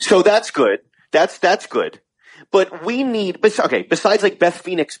 Okay. So that's good. That's good. But we need, besides like Beth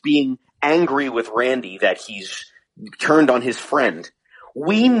Phoenix being angry with Randy that he's turned on his friend,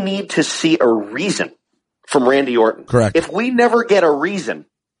 we need to see a reason from Randy Orton. Correct. If we never get a reason,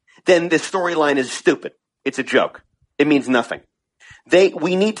 then this storyline is stupid. It's a joke. It means nothing.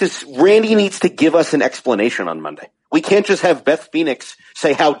 Randy needs to give us an explanation on Monday. We can't just have Beth Phoenix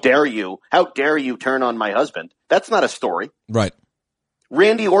say, how dare you turn on my husband? That's not a story. Right.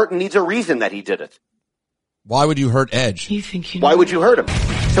 Randy Orton needs a reason that he did it. Why would you hurt Edge? Why would you hurt him?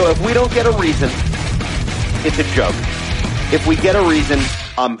 So if we don't get a reason, it's a joke. If we get a reason,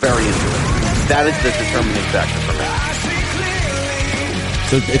 I'm very into it. That is the determining factor for me.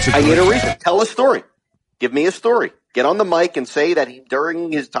 I need a reason. Tell a story. Give me a story. Get on the mic and say that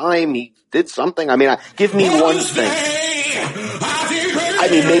during his time he did something. I mean, give me one thing. I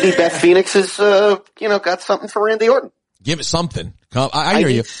mean, maybe Beth Phoenix has, got something for Randy Orton. Give it something. I hear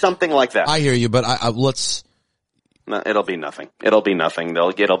you. Something like that. I hear you, but let's. No, it'll be nothing. It'll be nothing.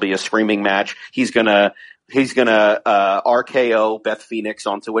 It'll be a screaming match. He's gonna RKO Beth Phoenix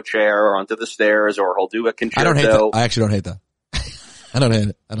onto a chair or onto the stairs, or he'll do a concerto. I don't hate that. I actually don't hate that. I don't hate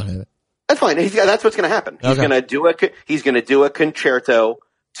it. That's fine. That's what's going to happen. He's going to do a concerto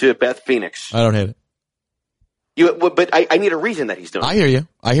to Beth Phoenix. I don't hate it. But I need a reason that he's doing it.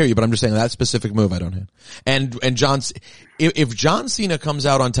 I hear you, but I'm just saying that specific move I don't hate. And if John Cena comes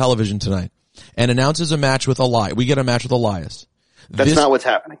out on television tonight and announces a match with Elias, we get a match with Elias. That's not what's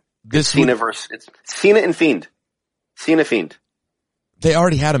happening. It's Cena and Fiend. Cena Fiend. They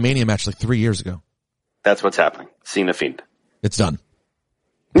already had a Mania match like 3 years ago. That's what's happening. Cena Fiend. It's done.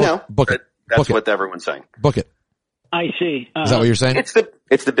 Book it. That's what everyone's saying. Book it. I see. Is that what you're saying? It's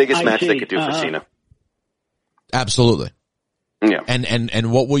the biggest match see. they could do for Cena. Absolutely. Yeah.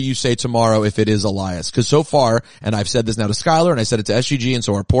 And what will you say tomorrow if it is Elias? Because so far, and I've said this now to Skylar, and I said it to SGG, and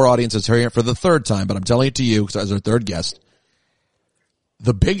so our poor audience is hearing it for the third time, but I'm telling it to you because as our third guest.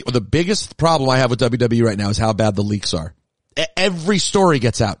 The biggest problem I have with WWE right now is how bad the leaks are. Every story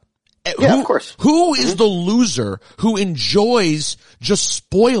gets out. Yeah, of course. Who is the loser who enjoys just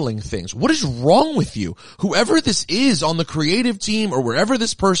spoiling things? What is wrong with you? Whoever this is on the creative team or wherever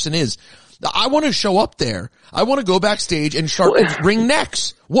this person is, I want to show up there. I want to go backstage and start ring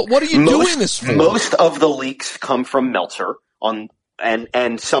necks. What are you doing this for? Most of the leaks come from Meltzer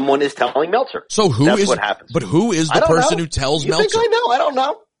and someone is telling Meltzer. So That's what happens. But who is the person who tells Meltzer? You think I know? I don't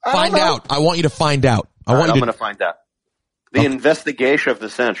know. Find out. I want you to find out. I'm going to find out. The investigation of the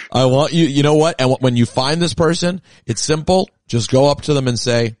cinch. I want you, you know what? And when you find this person, it's simple. Just go up to them and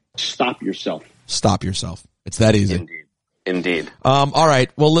say, Stop yourself. Stop yourself. It's that easy. Indeed. All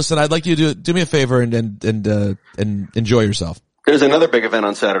right. Well, listen, I'd like you to do me a favor and enjoy yourself. There's another big event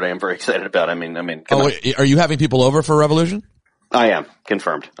on Saturday I'm very excited about. I mean, come on. Are you having people over for Revolution? I am.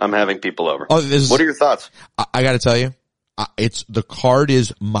 Confirmed. I'm having people over. What are your thoughts? I got to tell you, the card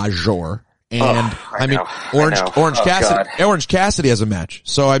is major. And Orange Cassidy has a match.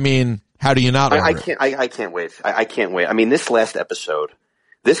 So I mean, how do you not? I can't wait. I can't wait. I mean, this episode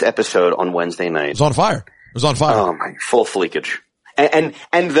on Wednesday night. It was on fire. Oh my, full fleakage. And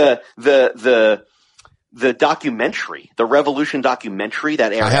the documentary, the Revolution documentary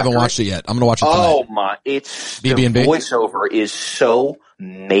that aired. I haven't watched it yet. I'm going to watch it tonight. Oh my, it's BB&B? The voiceover is so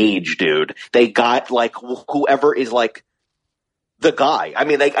mage, dude. They got like whoever is like the guy. I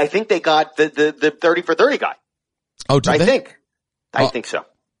mean, I think they got the 30 for 30 guy. Oh, did they? I think so.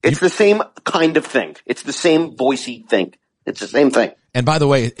 It's the same kind of thing. It's the same voicey thing. It's the same thing. And by the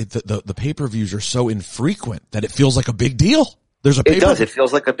way, the pay-per-views are so infrequent that it feels like a big deal. There's a pay-per-view. It does. It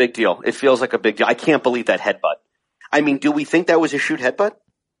feels like a big deal. I can't believe that headbutt. I mean, do we think that was a shoot headbutt?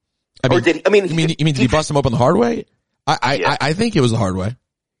 I mean, or did he, I mean, you mean did he bust him open the hard way? I think it was the hard way.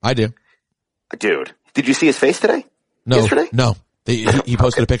 I do. Dude, did you see his face today? No. Yesterday? No. He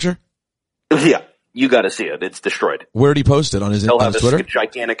posted a picture? Yeah. You gotta see it. It's destroyed. Where did he post it? On his He'll have Twitter? a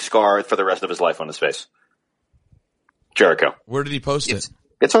gigantic scar for the rest of his life on his face. Jericho. Where did he post it?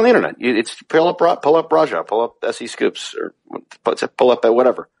 It's on the internet. It's pull up Raja, pull up SE Scoops, or pull up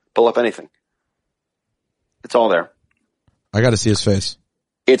whatever. Pull up anything. It's all there. I gotta see his face.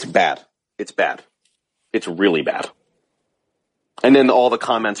 It's bad. It's really bad. And then all the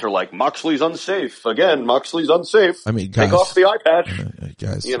comments are like, Moxley's unsafe. Again, Moxley's unsafe. I mean, guys. Take off the eye patch.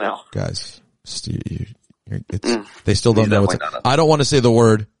 Guys. You know. Guys. They still don't know what's, I don't want to say the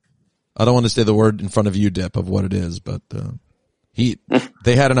word. I don't want to say the word in front of you, Dip, of what it is, but,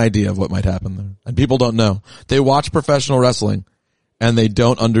 they had an idea of what might happen there. And people don't know. They watch professional wrestling and they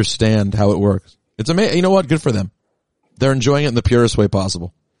don't understand how it works. It's amazing. You know what? Good for them. They're enjoying it in the purest way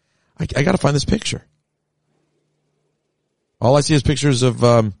possible. I gotta find this picture. All I see is pictures of,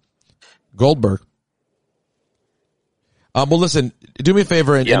 Goldberg. Well, listen, do me a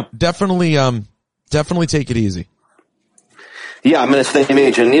favor and definitely take it easy. Yeah, I'm going to stay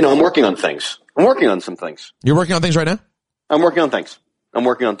mage, and I'm working on things. I'm working on some things. You're working on things right now? I'm working on things.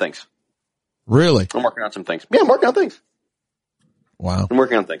 Really? I'm working on some things. Yeah, I'm working on things. Wow. I'm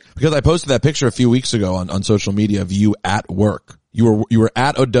working on things. Because I posted that picture a few weeks ago on social media of you at work. You were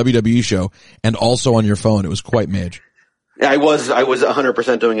at a WWE show and also on your phone. It was quite mage. Yeah, I was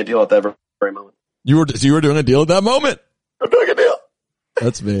 100% doing a deal at that very moment. You were doing a deal at that moment. I'm doing a deal.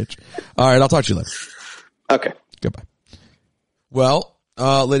 That's mage. All right, I'll talk to you later. Okay. Goodbye. Well,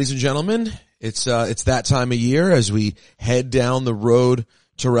 ladies and gentlemen, it's that time of year as we head down the road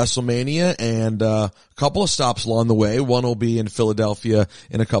to WrestleMania, and a couple of stops along the way. One will be in Philadelphia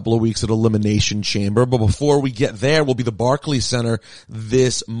in a couple of weeks at Elimination Chamber. But before we get there, we'll be the Barclays Center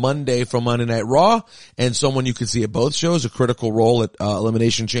this Monday for Monday Night Raw. And someone you can see at both shows, a critical role at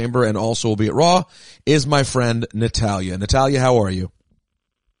Elimination Chamber and also will be at Raw, is my friend Natalya. Natalya, how are you?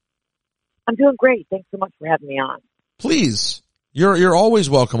 I'm doing great. Thanks so much for having me on. Please. You're always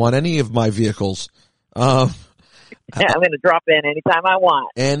welcome on any of my vehicles. I'm going to drop in anytime I want.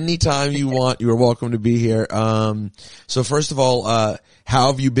 Anytime you want, you are welcome to be here. So first of all,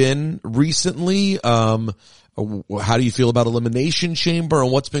 how have you been recently? How do you feel about Elimination Chamber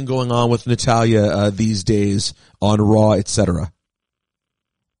and what's been going on with Natalya, these days on Raw, etc.?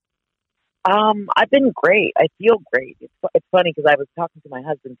 I've been great. I feel great. It's funny because I was talking to my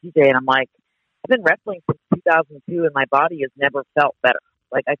husband, TJ, and I'm like, I've been wrestling since 2002, and my body has never felt better.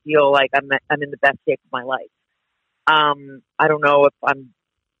 Like, I feel like I'm in the best shape of my life. I don't know if I'm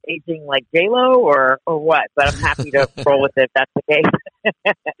aging like J-Lo or what, but I'm happy to roll with it if that's the case.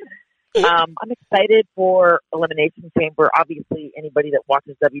 I'm excited for Elimination Chamber. Obviously, anybody that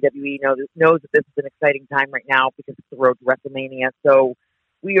watches WWE knows that this is an exciting time right now because it's the road to WrestleMania. So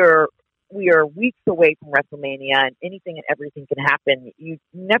we are weeks away from WrestleMania, and anything and everything can happen. You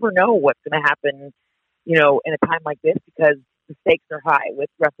never know what's going to happen, in a time like this because the stakes are high. With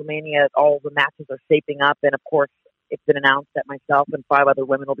WrestleMania, all the matches are shaping up, and of course, it's been announced that myself and 5 other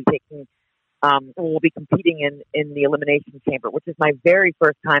women will be competing in the Elimination Chamber, which is my very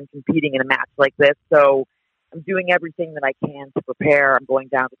first time competing in a match like this. So I'm doing everything that I can to prepare. I'm going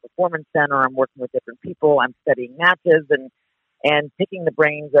down to the Performance Center. I'm working with different people. I'm studying matches and picking the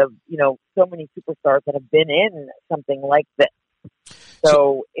brains of, so many superstars that have been in something like this.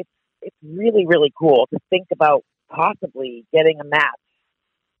 So it's really, really cool to think about possibly getting a match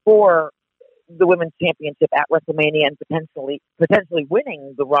for the Women's Championship at WrestleMania and potentially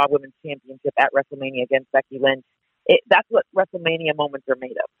winning the Raw Women's Championship at WrestleMania against Becky Lynch. That's what WrestleMania moments are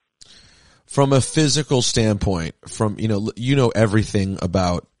made of. From a physical standpoint, everything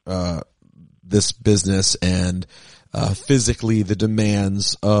about this business and physically the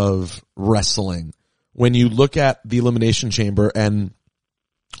demands of wrestling. When you look at the Elimination Chamber and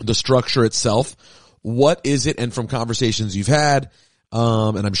the structure itself, what is it? And from conversations you've had,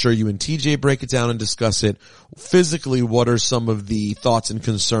 and I'm sure you and TJ break it down and discuss it. Physically, what are some of the thoughts and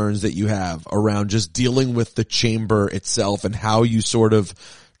concerns that you have around just dealing with the chamber itself and how you sort of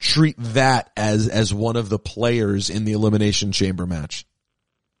treat that as one of the players in the Elimination Chamber match?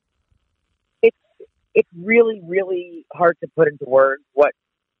 It's really, really hard to put into words what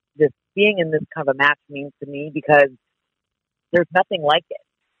this being in this kind of a match means to me because there's nothing like it.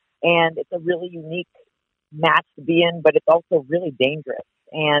 And it's a really unique match to be in, but it's also really dangerous.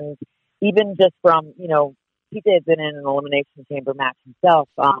 And even just from, PJ has been in an Elimination Chamber match himself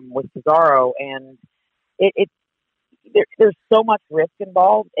with Cesaro, and there's so much risk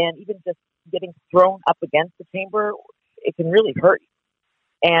involved, and even just getting thrown up against the chamber, it can really hurt you.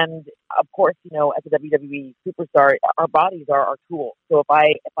 And of course, as a WWE superstar, our bodies are our tools. So if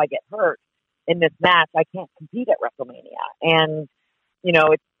I get hurt in this match, I can't compete at WrestleMania. And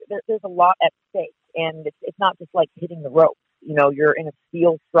there's a lot at stake. And it's not just like hitting the ropes. You're in a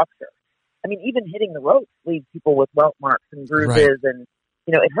steel structure. I mean, even hitting the ropes leaves people with welt marks and bruises, right. And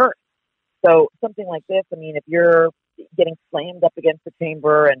it hurts. So something like this, I mean, if you're getting slammed up against the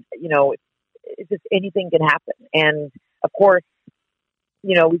chamber, and it's just anything can happen. And of course,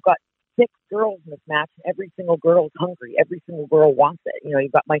 we've got 6 girls in this match, and every single girl is hungry. Every single girl wants it.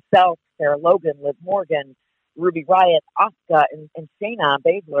 You've got myself, Sarah Logan, Liv Morgan, Ruby Riott, Asuka, and Shayna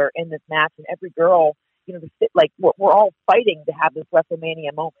Baszler in this match, and every girl, we're all fighting to have this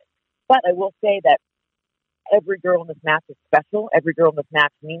WrestleMania moment. But I will say that every girl in this match is special. Every girl in this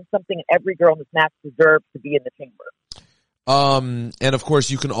match means something, and every girl in this match deserves to be in the chamber. And of course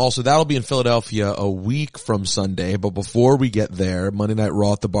you can also, that'll be in Philadelphia a week from Sunday, but before we get there, Monday Night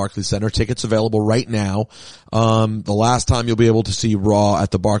Raw at the Barclays Center, tickets available right now. The last time you'll be able to see Raw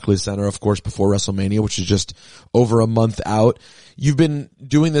at the Barclays Center, of course, before WrestleMania, which is just over a month out. You've been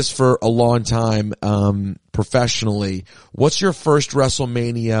doing this for a long time, professionally. What's your first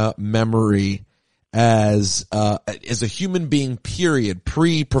WrestleMania memory as a human being, period,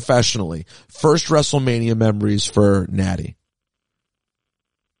 pre-professionally? First WrestleMania memories for Natty.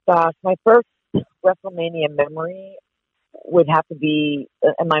 Gosh, my first WrestleMania memory would have to be,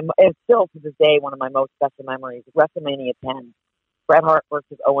 it's still to this day one of my most special memories, WrestleMania 10. Bret Hart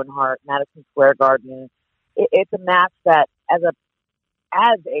versus Owen Hart, Madison Square Garden. It's a match that, as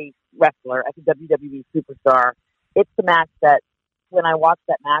a wrestler, as a WWE superstar, it's the match that when I watched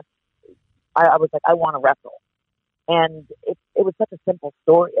that match, I was like, I want to wrestle. And it was such a simple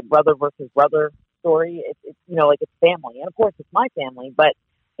story, a brother versus brother story. It's it's family. And of course, it's my family, but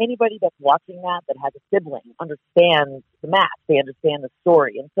anybody that's watching that has a sibling understands the match. They understand the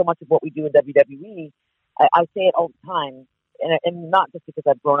story. And so much of what we do in WWE, I say it all the time, and not just because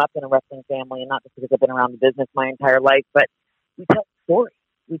I've grown up in a wrestling family and not just because I've been around the business my entire life, but we tell stories.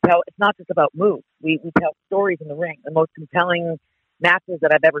 It's not just about moves. We tell stories in the ring. The most compelling matches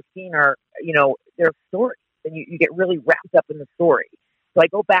that I've ever seen are, they're stories, and you get really wrapped up in the story. So I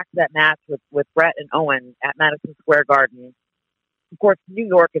go back to that match with Bret and Owen at Madison Square Garden. Of course, New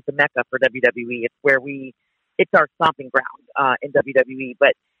York is the mecca for WWE. It's our stomping ground in WWE.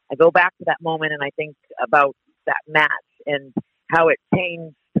 But I go back to that moment and I think about that match and how it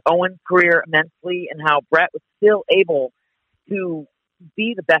changed Owen's career immensely, and how Bret was still able to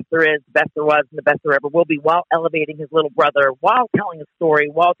be the best there is, the best there was, and the best there ever will be, while elevating his little brother, while telling a story,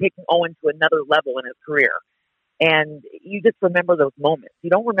 while taking Owen to another level in his career. And you just remember those moments. You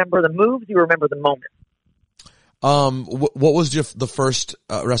don't remember the moves, you remember the moments. What was the first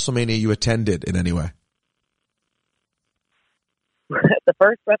WrestleMania you attended in any way? The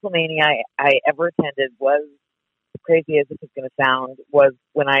first WrestleMania I ever attended was, as crazy as this is going to sound, was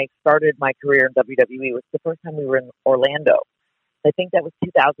when I started my career in WWE. It was the first time we were in Orlando. I think that was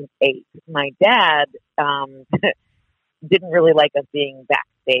 2008. My dad didn't really like us being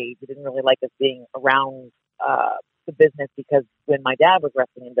backstage. He didn't really like us being around the business, because when my dad was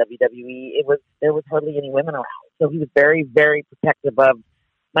wrestling in WWE, there was hardly any women around. So he was very, very protective of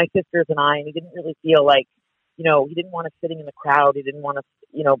my sisters and I, and he didn't really feel like, he didn't want us sitting in the crowd. He didn't want us,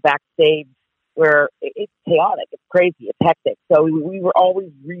 backstage where it's chaotic, it's crazy, it's hectic. So we were always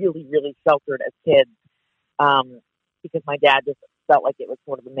really, really sheltered as kids, because my dad just felt like it was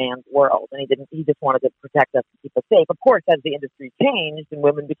sort of a man's world, and he just wanted to protect us and keep us safe. Of course, as the industry changed and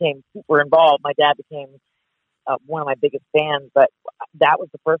women became super involved, my dad became one of my biggest fans. But that was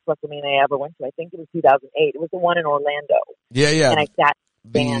the first WrestleMania I ever went to. I think it was 2008. It was the one in Orlando. Yeah. And I sat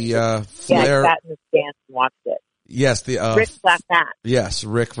Flair. I sat in the stands and watched it. Yes, Rick slapped that. Yes,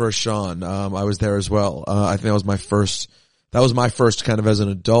 Rick versus Shawn. I was there as well. I think that was my first kind of as an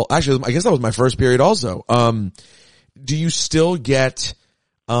adult. Actually, I guess that was my first period also. Do you still get,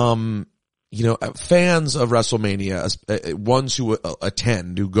 fans of WrestleMania, ones who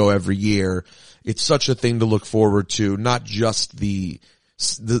attend, who go every year? It's such a thing to look forward to, not just the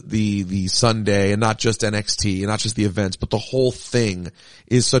Sunday and not just NXT and not just the events, but the whole thing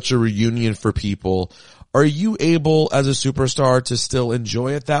is such a reunion for people. Are you able as a superstar to still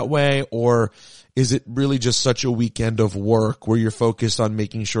enjoy it that way, or is it really just such a weekend of work where you're focused on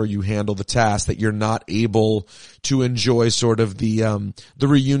making sure you handle the task that you're not able to enjoy sort of the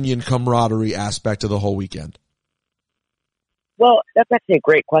reunion camaraderie aspect of the whole weekend? Well, that's actually a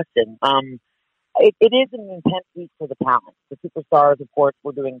great question. It is an intense week for the talent. The superstars, of course,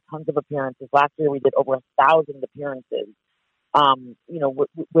 we're doing tons of appearances. Last year we did over 1,000 appearances.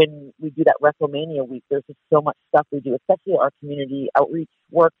 When we do that WrestleMania week, there's just so much stuff we do, especially our community outreach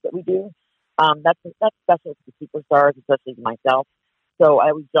work that we do. That's special to the superstars, especially to myself. So I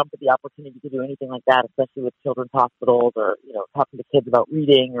always jump at the opportunity to do anything like that, especially with children's hospitals or, talking to kids about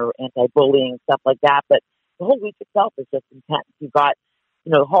reading or anti-bullying, stuff like that. But the whole week itself is just intense. You've got,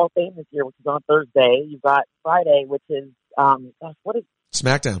 the Hall of Fame this year, which is on Thursday. You've got Friday, which is, what is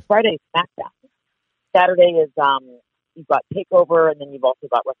SmackDown. Friday is SmackDown. Saturday is, you've got TakeOver, and then you've also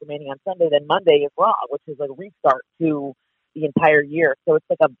got WrestleMania on Sunday. Then Monday is Raw, which is like a restart to the entire year. So it's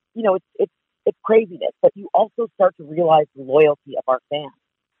like it's craziness, but you also start to realize the loyalty of our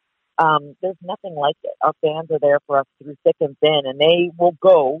fans. There's nothing like it. Our fans are there for us through thick and thin, and they will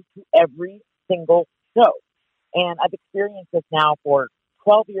go to every single show. And I've experienced this now for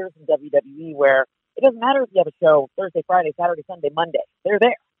 12 years in WWE, where it doesn't matter if you have a show Thursday, Friday, Saturday, Sunday, Monday. They're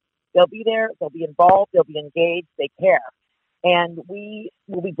there. They'll be there. They'll be involved. They'll be engaged. They care. And we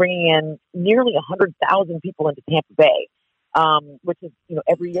will be bringing in nearly 100,000 people into Tampa Bay, which is,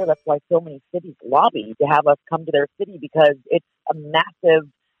 every year. That's why so many cities lobby to have us come to their city, because it's a massive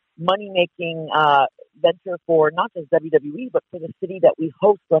money-making venture for not just WWE, but for the city that we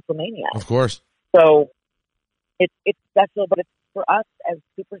host WrestleMania. Of course. So it's special, but it's for us as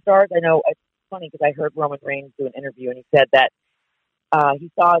superstars. I know it's funny because I heard Roman Reigns do an interview, and he said that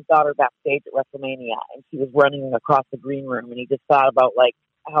he saw his daughter backstage at WrestleMania, and she was running across the green room, and he just thought about like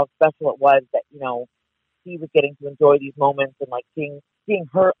how special it was that he was getting to enjoy these moments, and like seeing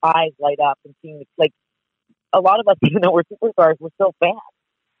her eyes light up, and seeing like a lot of us, even though we're superstars, we're still fans,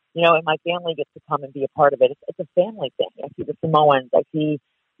 and my family gets to come and be a part of it. It's a family thing. I see the Samoans. I see,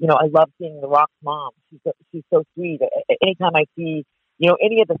 I love seeing The Rock's mom. She's so sweet. Anytime I see,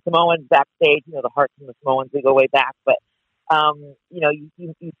 any of the Samoans backstage, the Harts and the Samoans, we go way back, but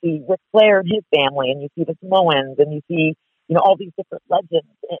you see Ric Flair and his family, and you see the Samoans, and you see, all these different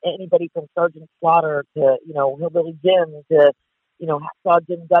legends, anybody from Sergeant Slaughter to, Hillbilly Jim to, Hacksaw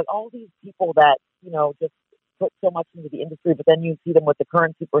Jim Duggan, all these people that, just put so much into the industry, but then you see them with the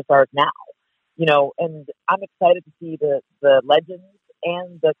current superstars now, and I'm excited to see the legends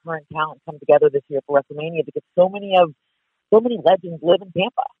and the current talent come together this year for WrestleMania, because so many legends live in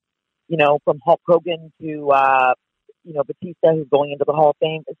Tampa, from Hulk Hogan to, Batista, who's going into the Hall of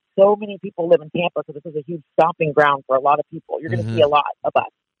Fame. So many people live in Tampa, so this is a huge stomping ground for a lot of people. You're going to see a lot of us,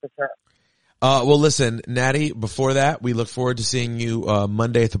 for sure. Well, listen, Natty, before that, we look forward to seeing you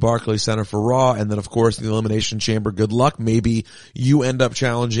Monday at the Barclays Center for Raw, and then, of course, in the Elimination Chamber. Good luck. Maybe you end up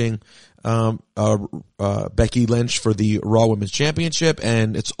challenging Becky Lynch for the Raw Women's Championship,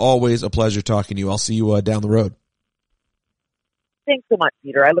 and it's always a pleasure talking to you. I'll see you down the road. Thanks so much,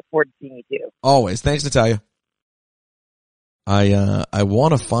 Peter. I look forward to seeing you too. Always. Thanks, Natalya. I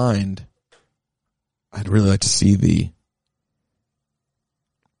want to find. I'd really like to see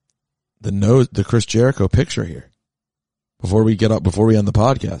the Chris Jericho picture here before we end the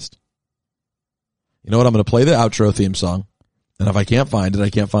podcast. You know what? I'm going to play the outro theme song, and if I can't find it,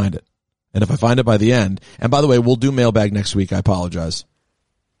 I can't find it. And if I find it by the end, and by the way, we'll do mailbag next week. I apologize.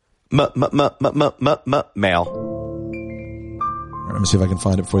 Mail. All right, let me see if I can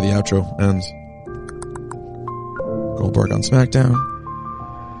find it before the outro ends. Goldberg on SmackDown.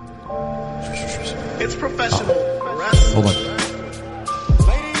 It's professional. Hold on.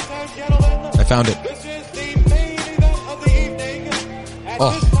 I found it.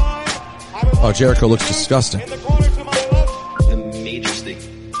 Oh, Jericho looks disgusting.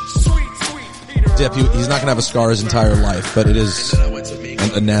 Dip, he's not going to have a scar his entire life, but it is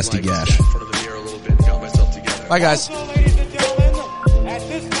a nasty gash. Bye, guys. Shout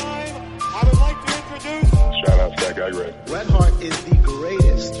out to that guy, Red. Bret Hart is the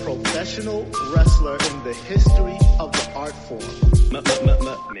greatest professional wrestler in the history of the art form.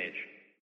 Midge.